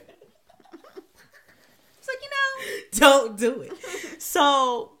 It's like, don't do it.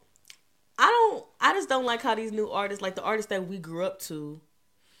 So I just don't like how these new artists, like the artists that we grew up to,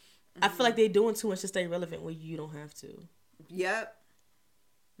 I feel like they're doing too much to stay relevant when you don't have to. Yep.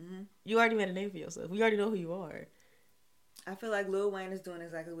 Mm-hmm. You already made a name for yourself. We already know who you are. I feel like Lil Wayne is doing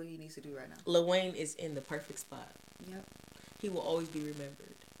exactly what he needs to do right now. Lil Wayne is in the perfect spot. Yep. He will always be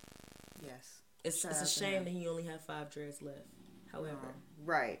remembered. Yes. It's a shame that he only had 5 dreads left. However.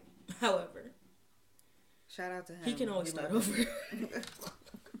 Right. However. Shout out to him. He can always start over.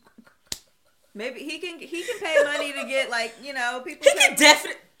 Maybe he can pay money to get, like, people. He can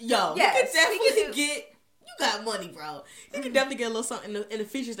definitely. Yo, yes, he can definitely get. You got money, bro. You can definitely get a little something in the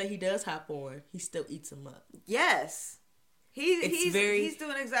features that he does hop on. He still eats them up. Yes. He's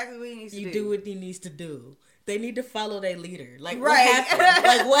doing exactly what he needs to do. You do what he needs to do. They need to follow their leader. Like, right. What happened?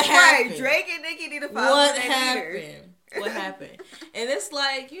 Like, what happened? Right. Drake and Nicki need to follow their leader. What happened? And it's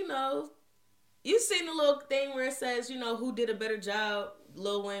like, you seen the little thing where it says, who did a better job,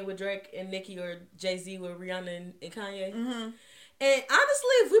 Lil Wayne with Drake and Nicki, or Jay-Z with Rihanna and Kanye? Mm-hmm. And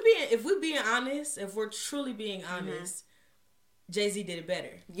honestly, if we're being honest, if we're truly being honest, Jay-Z did it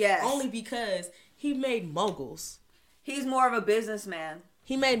better. Yes. Only because he made moguls. He's more of a businessman.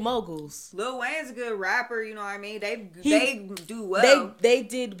 He made moguls. Lil Wayne's a good rapper, you know what I mean? They do well. They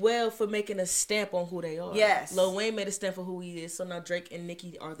did well for making a stamp on who they are. Yes. Lil Wayne made a stamp for who he is, so now Drake and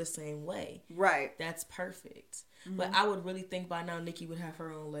Nicki are the same way. Right. That's perfect. Mm-hmm. But I would really think by now Nicki would have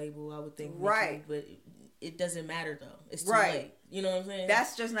her own label. I would think Nicki, right. But it doesn't matter though. It's too right. late. You know what I'm saying?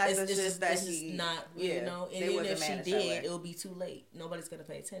 That's just not the shit that it's he... just not, yeah, you know, and even if she did, it would be too late. Nobody's going to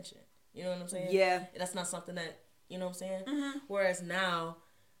pay attention. You know what I'm saying? Yeah. That's not something that, you know what I'm saying? Mm-hmm. Whereas now,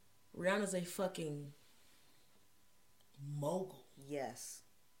 Rihanna's a fucking mogul. Yes.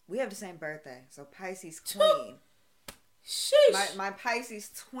 We have the same birthday, so Pisces queen. Sheesh. My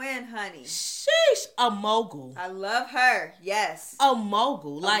Pisces twin, honey. Sheesh. A mogul. I love her. Yes. A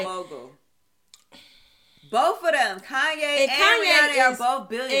mogul. Like, a mogul. Both of them, Kanye and Rihanna, are both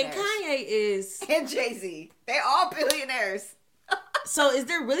billionaires. And Kanye is... And Jay-Z. They're all billionaires. So is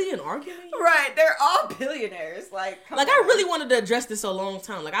there really an argument? Right. They're all billionaires. Like, come on. I really wanted to address this a long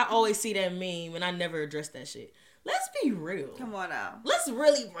time. Like, I always see that meme and I never address that shit. Let's be real. Come on now. Let's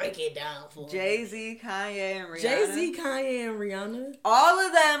really break it down for Jay-Z, Kanye, and Rihanna. Jay-Z, Kanye, and Rihanna. All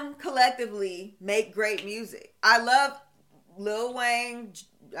of them collectively make great music. I love Lil Wayne.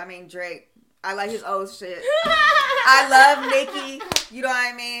 Drake. I like his old shit. I love Nicki. You know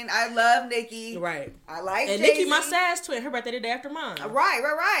what I mean? I love Nicki. Right. I like and Jay-Z. Nicki, my sass twin. Her birthday the day after mine.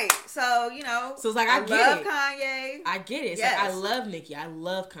 Right. So, you know. So it's like, I get love it. Kanye. I get it. It's yes. like, I love Nicki. I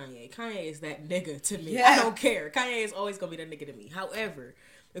love Kanye. Kanye is that nigga to me. Yeah. I don't care. Kanye is always going to be that nigga to me. However,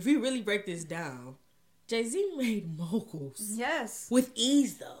 if we really break this down, Jay-Z made moguls. Yes. With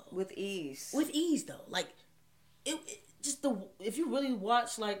ease, though. With ease. Like, if you really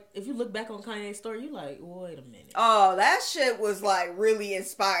watch, like, if you look back on Kanye's story, you like, wait a minute. Oh, that shit was, like, really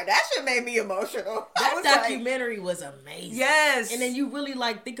inspired. That shit made me emotional. That documentary was amazing. Yes. And then you really,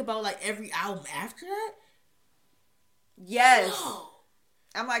 like, think about, like, every album after that. Yes. No.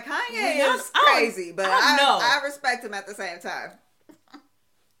 I'm like, Kanye is crazy, but I respect him at the same time.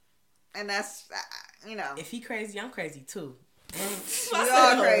 And that's, you know. If he crazy, I'm crazy, too. We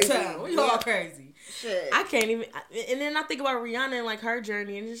all crazy. We all crazy. Shit. I can't even. And then I think about Rihanna and like her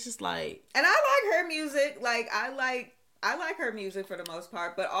journey, and it's just like. And I like her music. Like I like her music for the most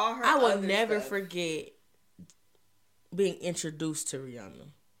part, but all her. I will never forget being introduced to Rihanna.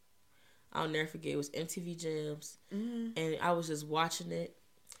 I'll never forget. It was MTV Jams, and I was just watching it.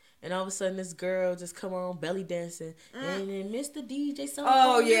 And all of a sudden, this girl just come on belly dancing, and then Mr. DJ,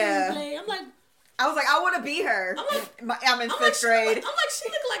 play. I'm like. I was like, I want to be her. I'm in fifth grade. She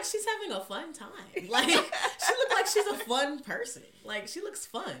look like she's having a fun time. Like, she look like she's a fun person. Like, she looks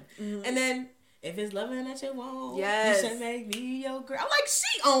fun. Mm-hmm. And then, if it's loving that you want, you should make me your girl. I'm like,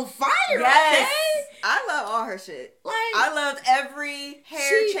 she on fire. Yes. Okay? I love all her shit. Like, I loved every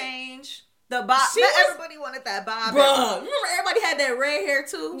hair change. The bob. Everybody wanted that bob. Bruh, remember everybody had that red hair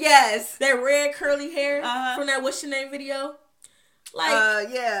too? Yes. That red curly hair from that What's Your Name video? Like,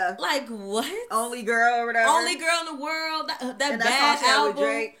 yeah. Like, what? Only Girl or whatever. Only Girl in the World. That bad album.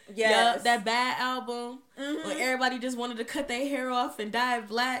 Yes. Yep, that bad album. Mm-hmm. When everybody just wanted to cut their hair off and dye it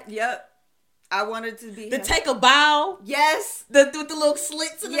black. Yep. I wanted to be Take a bow. Yes. With the little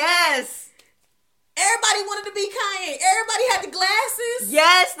slits. Yes. Everybody wanted to be Kanye. Everybody had the glasses.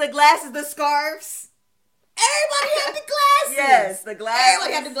 Yes, the glasses, the scarves. Everybody had the glasses. Yes, the glasses.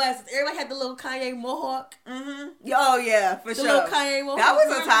 Everybody had the glasses. Everybody had the little Kanye mohawk. Mm-hmm. Oh, yeah, for sure. The little Kanye mohawk. That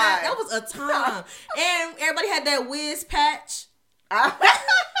was a time. That was a time. And everybody had that whiz patch.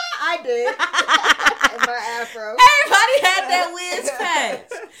 I did. My afro. Everybody had that whiz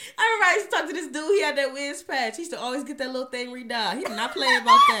patch. I remember I used to talk to this dude. He had that whiz patch. He used to always get that little thing redyed. He did not play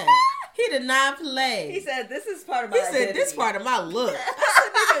about that. He did not play. He said, this is part of my identity. He said, this part of my look.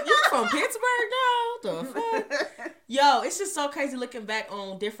 I said, you from Pittsburgh now? The fuck? Yo, it's just so crazy looking back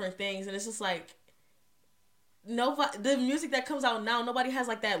on different things. And it's just like, the music that comes out now, nobody has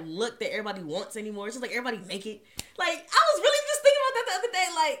like that look that everybody wants anymore. It's just like everybody make it. Like, I was really just thinking about that the other day.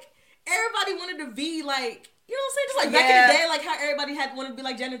 Like, everybody wanted to be like, you know what I'm saying? Just like back in the day, like how everybody wanted to be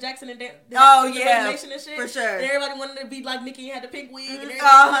like Janet Jackson and Nation and shit. For sure. And everybody wanted to be like Nicki and had the pink wig. And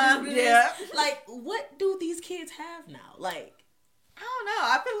Like, what do these kids have now? Like, I don't know.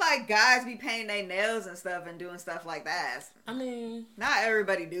 I feel like guys be painting their nails and stuff and doing stuff like that. I mean, not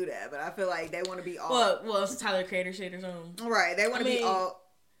everybody do that, but I feel like they want to be all. Well, it's Tyler Creator shit or something. Right. They want to be all.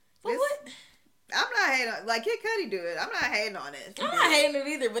 But what? I'm not hating on, like, Kid Cudi do it. I'm not hating on it. I'm not hating it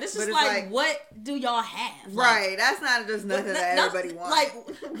either, but it's just like, what do y'all have? Right, that's not just nothing that everybody wants. Like,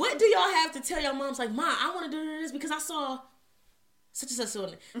 what do y'all have to tell your moms, like, Mom, I want to do this because I saw such and such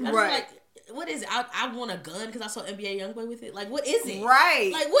one. Right. Like, what is it? I want a gun because I saw NBA Youngboy with it. Like, what is it? Right.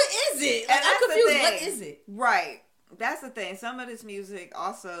 Like, what is it? Like, I'm confused. What is it? Right. That's the thing. Some of this music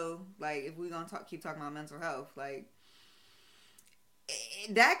also, like, if we're going to keep talking about mental health, like,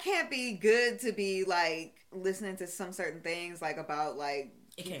 that can't be good to be like listening to some certain things like about like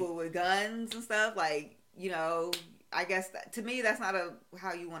people with guns and stuff. Like, you know, I guess to me that's not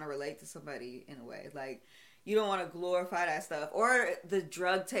how you want to relate to somebody in a way. Like, you don't want to glorify that stuff. Or the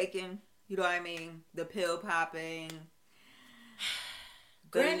drug taking, you know what I mean? The pill popping.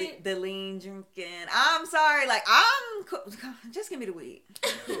 The lean drinking. I'm sorry, like, just give me the weed.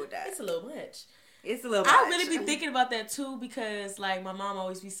 I'm cool with that. It's a little much. It's a little much. I really be thinking about that too, because like my mom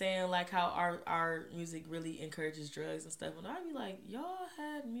always be saying like how our music really encourages drugs and stuff, and I be like, y'all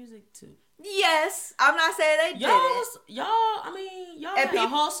had music too. Yes, I'm not saying they didn't. Y'all had a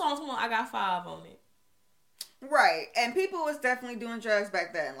whole song. I got 5 on it. Right, and people was definitely doing drugs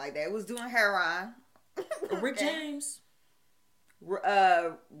back then. Like they was doing heroin. Rick James.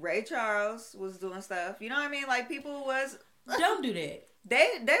 Ray Charles was doing stuff. You know what I mean? Like people was don't do that.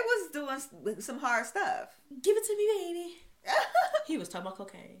 They was doing some hard stuff. Give it to me, baby. He was talking about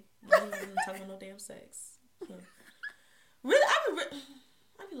cocaine. He wasn't talking about no damn sex. Really,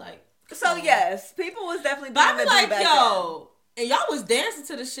 I'd be like. So yes, people was definitely doing but I be like, yo, then. and y'all was dancing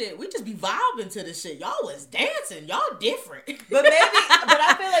to the shit. We just be vibing to the shit. Y'all was dancing. Y'all different. But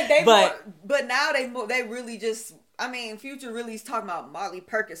I feel like but now they really just. I mean, Future really is talking about Molly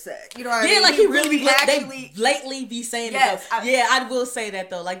Percocet. You know what I mean? Yeah, like he really actually lately be saying it though. I will say that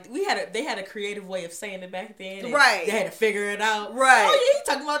though. Like they had a creative way of saying it back then. Right. They had to figure it out. Right. Oh yeah, he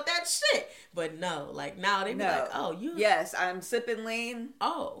talking about that shit. But no, like now they be like, oh you. Yes, I'm sipping lean.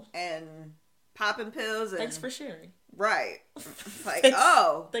 Oh. And popping pills. And, thanks for sharing. Right. Like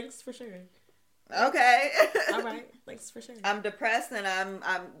Thanks for sharing. Okay. All right. Thanks for sharing. I'm depressed and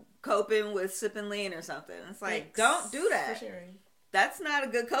I'm coping with sipping lean or something. It's like, don't do that. For sharing. That's not a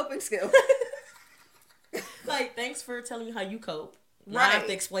good coping skill. Like, thanks for telling me how you cope. Now I have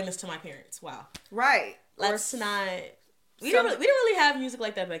to explain this to my parents. Wow. Right. Let's not. We didn't really have music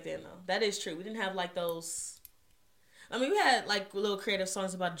like that back then, though. That is true. We didn't have like those. I mean, we had like little creative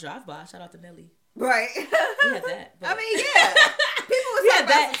songs about drive-by. Shout out to Nelly. Right. We had that. I mean, yeah. People was talking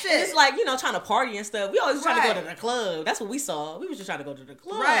about some shit. It's like, you know, trying to party and stuff. We always trying to go to the club. That's what we saw. We was just trying to go to the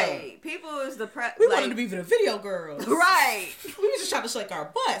club. Right. People was We wanted to be the video girls. Right. We was just trying to shake our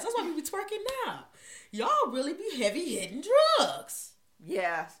butts. That's why we be twerking now. Y'all really be heavy hitting drugs.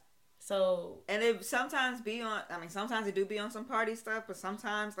 Yeah. So. And it sometimes be on, I mean, sometimes it do be on some party stuff, but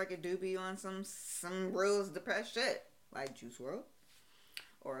sometimes like it do be on some real depressed shit. Like Juice WRLD.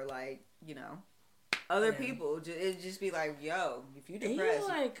 Or like, you know. Other people, it just be like, yo, if you depressed,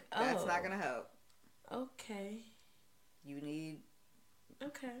 like, that's not gonna help. Okay. You need.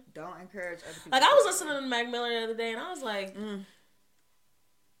 Okay. Don't encourage other people. Like I was listening to Mac Miller the other day, and I was like,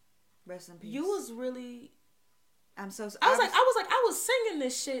 rest in peace. You was really. I was singing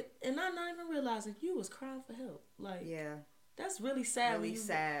this shit, and I'm not even realizing you was crying for help. Like, yeah. That's really sad. Really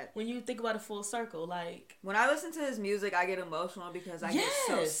sad. When you think about it full circle, like when I listen to his music, I get emotional because I get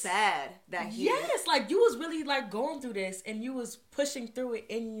so sad that he. Yes, like you was really like going through this, and you was pushing through it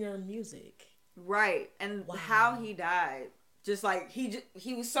in your music. Right, and how he died, just like he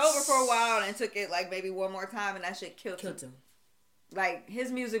was sober for a while and took it like maybe one more time, and that shit killed him. Like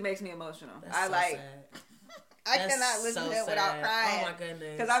his music makes me emotional. Sad. I cannot listen to it without crying. Oh my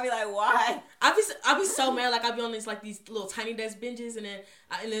goodness! Because I'll be like, why? I'll be so mad. Like I'll be on these little Tiny Desk binges, and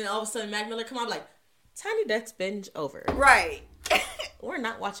then all of a sudden Mac Miller come out like Tiny Desk binge over. Right. We're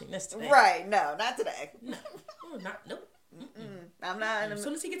not watching this today. Right? No, not today. No, we're not. Nope. I'm not. As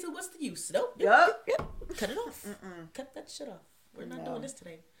soon as he gets to what's the use? Nope. Yep. Cut it off. Cut that shit off. We're not doing this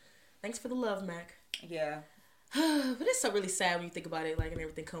today. Thanks for the love, Mac. Yeah. But it's so really sad when you think about it, like, and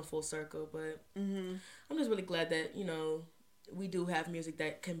everything come full circle. But I'm just really glad that, you know, we do have music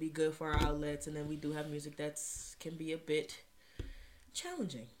that can be good for our outlets, and then we do have music that's can be a bit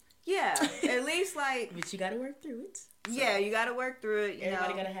challenging. Yeah, at least like. But you got to work through it. So yeah, you got to work through it.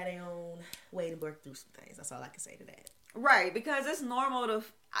 Everybody got to have their own way to work through some things. That's all I can say to that. Right, because it's normal to.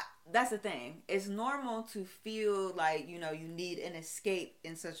 That's the thing. It's normal to feel like, you know, you need an escape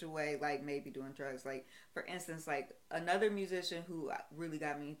in such a way, like maybe doing drugs. Like, for instance, like another musician who really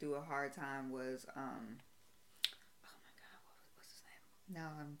got me through a hard time was, oh my God, what's his name?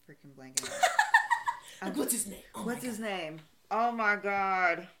 Now I'm freaking blanking out. What's his name? Oh what's his name? Oh my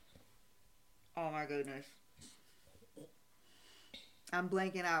God. Oh my goodness. I'm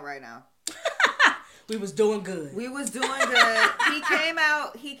blanking out right now. We was doing good. We was doing good. He came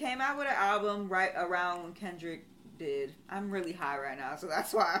out with an album right around when Kendrick did. I'm really high right now, so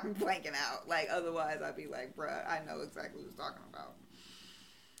that's why I'm blanking out. Like, otherwise I'd be like, bruh, I know exactly what he's talking about.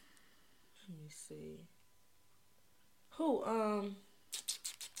 Let me see. Who, I'm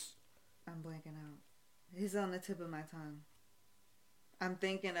blanking out. He's on the tip of my tongue. I'm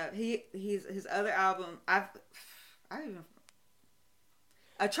thinking of, he's his other album,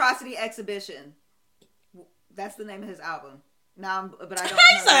 Atrocity Exhibition. That's the name of his album. Now, but I don't.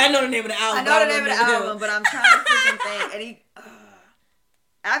 I know the name of the album. I know the name of the album, but I'm trying to freaking think. And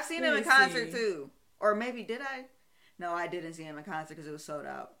I've seen him in concert too, or maybe did I? No, I didn't see him in concert because it was sold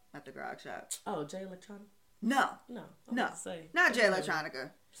out at the Grog Shop. Oh, Jay Electronica? No, not Jay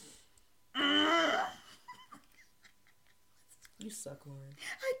Electronica. You suck, Lauren.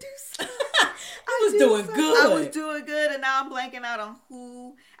 I do suck. I was doing good, and now I'm blanking out on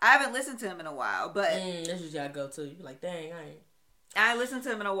who. I haven't listened to him in a while, but this is what I go to. You're like, dang, I listened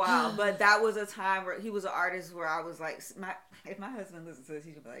to him in a while, but that was a time where he was an artist where I was like, if my husband listens to this,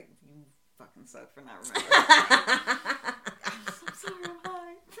 he's gonna be like, you fucking suck for not remembering. I'm sorry, I'm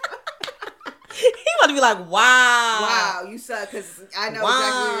fine. He want to be like, wow, you suck, because I know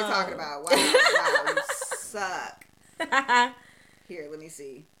exactly what you're talking about. Wow, you suck. Here, let me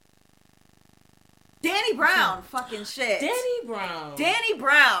see. Danny Brown, fucking shit. Danny Brown.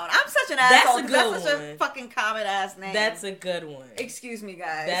 I'm such an asshole. That's such a fucking common ass name. That's a good one. Excuse me,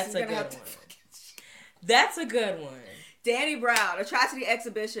 guys. That's a good one. That's a good one. Danny Brown, Atrocity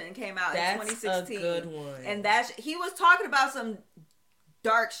Exhibition came out in 2016. That's a good one. And he was talking about some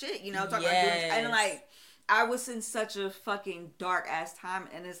dark shit, you know, talking about and like I was in such a fucking dark ass time,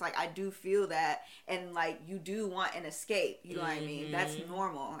 and it's like I do feel that, and like you do want an escape, you know what I mean? That's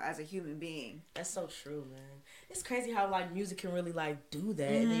normal as a human being. That's so true, man. It's crazy how like music can really like do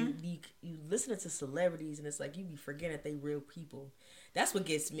that. And you listening to celebrities, and it's like you be forgetting that they real people. That's what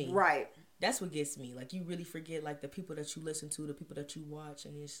gets me. Right. That's what gets me. Like you really forget like the people that you listen to, the people that you watch,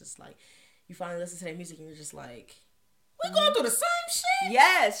 and it's just like you finally listen to that music, and you're just like, we going through the same shit.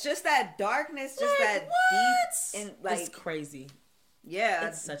 Yes, just that darkness, just that deep, and like it's crazy. Yeah,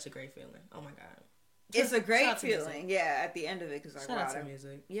 it's such a great feeling. Oh my god, it's a great feeling. Yeah, at the end of it, because shout out to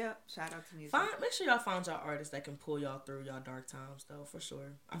music. Yeah, shout out to music. Make sure y'all find y'all artists that can pull y'all through y'all dark times, though, for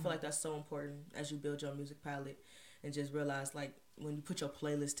sure. I feel like that's so important as you build your music palette, and just realize like when you put your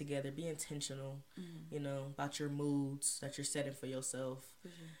playlist together, be intentional. You know, about your moods that you're setting for yourself.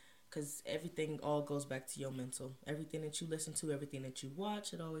 Because everything all goes back to your mental. Everything that you listen to, everything that you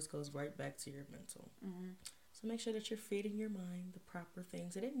watch, it always goes right back to your mental. So make sure that you're feeding your mind the proper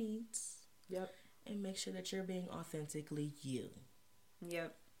things that it needs. Yep. And make sure that you're being authentically you.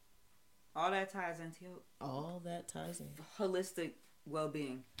 Yep. All that ties into holistic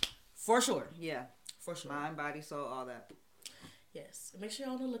well-being. For sure. Yeah. For sure. Mind, body, soul, all that. Yes. Make sure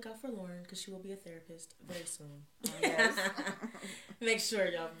y'all on the lookout for Lauren, because she will be a therapist very soon. Yes. Make sure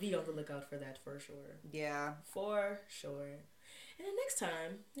y'all be on the lookout for that for sure. Yeah. For sure. And then next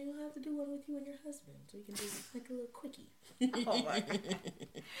time, you'll have to do one with you and your husband, so you can do like a little quickie. Oh my god.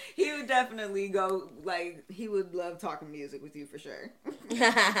 He would definitely go, like, he would love talking music with you for sure. For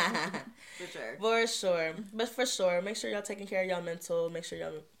sure. For sure. But for sure, make sure y'all taking care of y'all mental. Make sure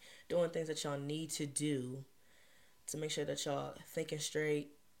y'all doing things that y'all need to do to make sure that y'all thinking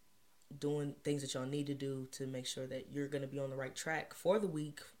straight, doing things that y'all need to do to make sure that you're going to be on the right track for the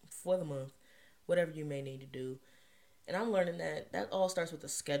week, for the month, whatever you may need to do. And I'm learning that all starts with a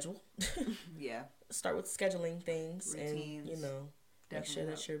schedule. Yeah. Start with scheduling things. Routines. And, you know, make sure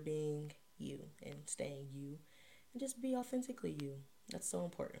that you're being you and staying you. And just be authentically you. That's so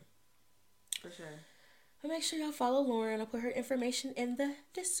important. For sure. But make sure y'all follow Lauren. I'll put her information in the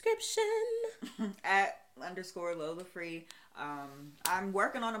description. At _Lola Free. I'm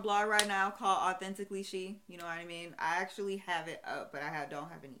working on a blog right now called Authentically She. You know what I mean? I actually have it up, but I don't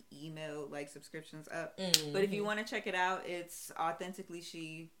have any email like subscriptions up. But if you want to check it out, it's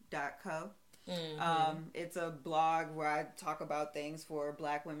authenticallyshe.co. It's a blog where I talk about things for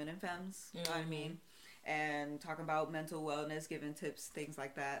Black women and femmes. You know what I mean? And talking about mental wellness, giving tips, things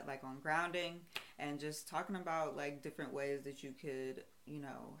like that, like on grounding, and just talking about like different ways that you could, you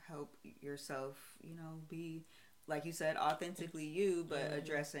know, help yourself, you know, be, like you said, authentically you, but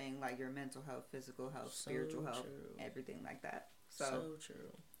addressing like your mental health, physical health, spiritual health, everything like that. So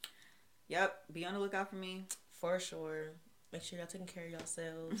true. Yep. Be on the lookout for me. For sure. Make sure y'all taking care of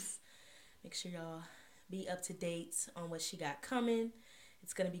yourselves. Make sure y'all be up to date on what she got coming.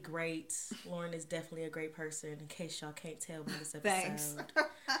 It's going to be great. Lauren is definitely a great person, in case y'all can't tell by this episode. Thanks.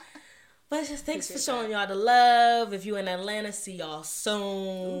 But just thanks for showing y'all the love. If you in Atlanta, see y'all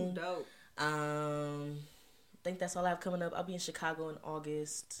soon. Ooh, dope. I think that's all I have coming up. I'll be in Chicago in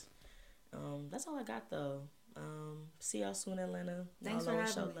August. That's all I got, though. See y'all soon, Atlanta. Thanks y'all for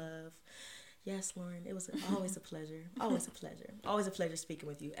always having show me. love. Yes, Lauren. It was always a pleasure. Always a pleasure. Always a pleasure speaking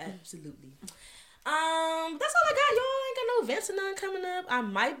with you. Absolutely. That's all I got, y'all. I ain't got no events or nothing coming up. I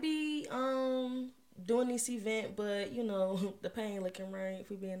might be doing this event, but you know, the pay ain't looking right, if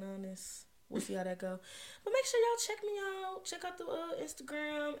we being honest. We'll see how that go. But make sure y'all check me out. Check out the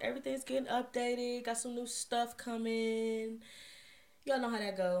Instagram. Everything's getting updated. Got some new stuff coming. Y'all know how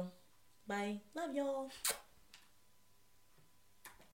that go. Bye. Love y'all.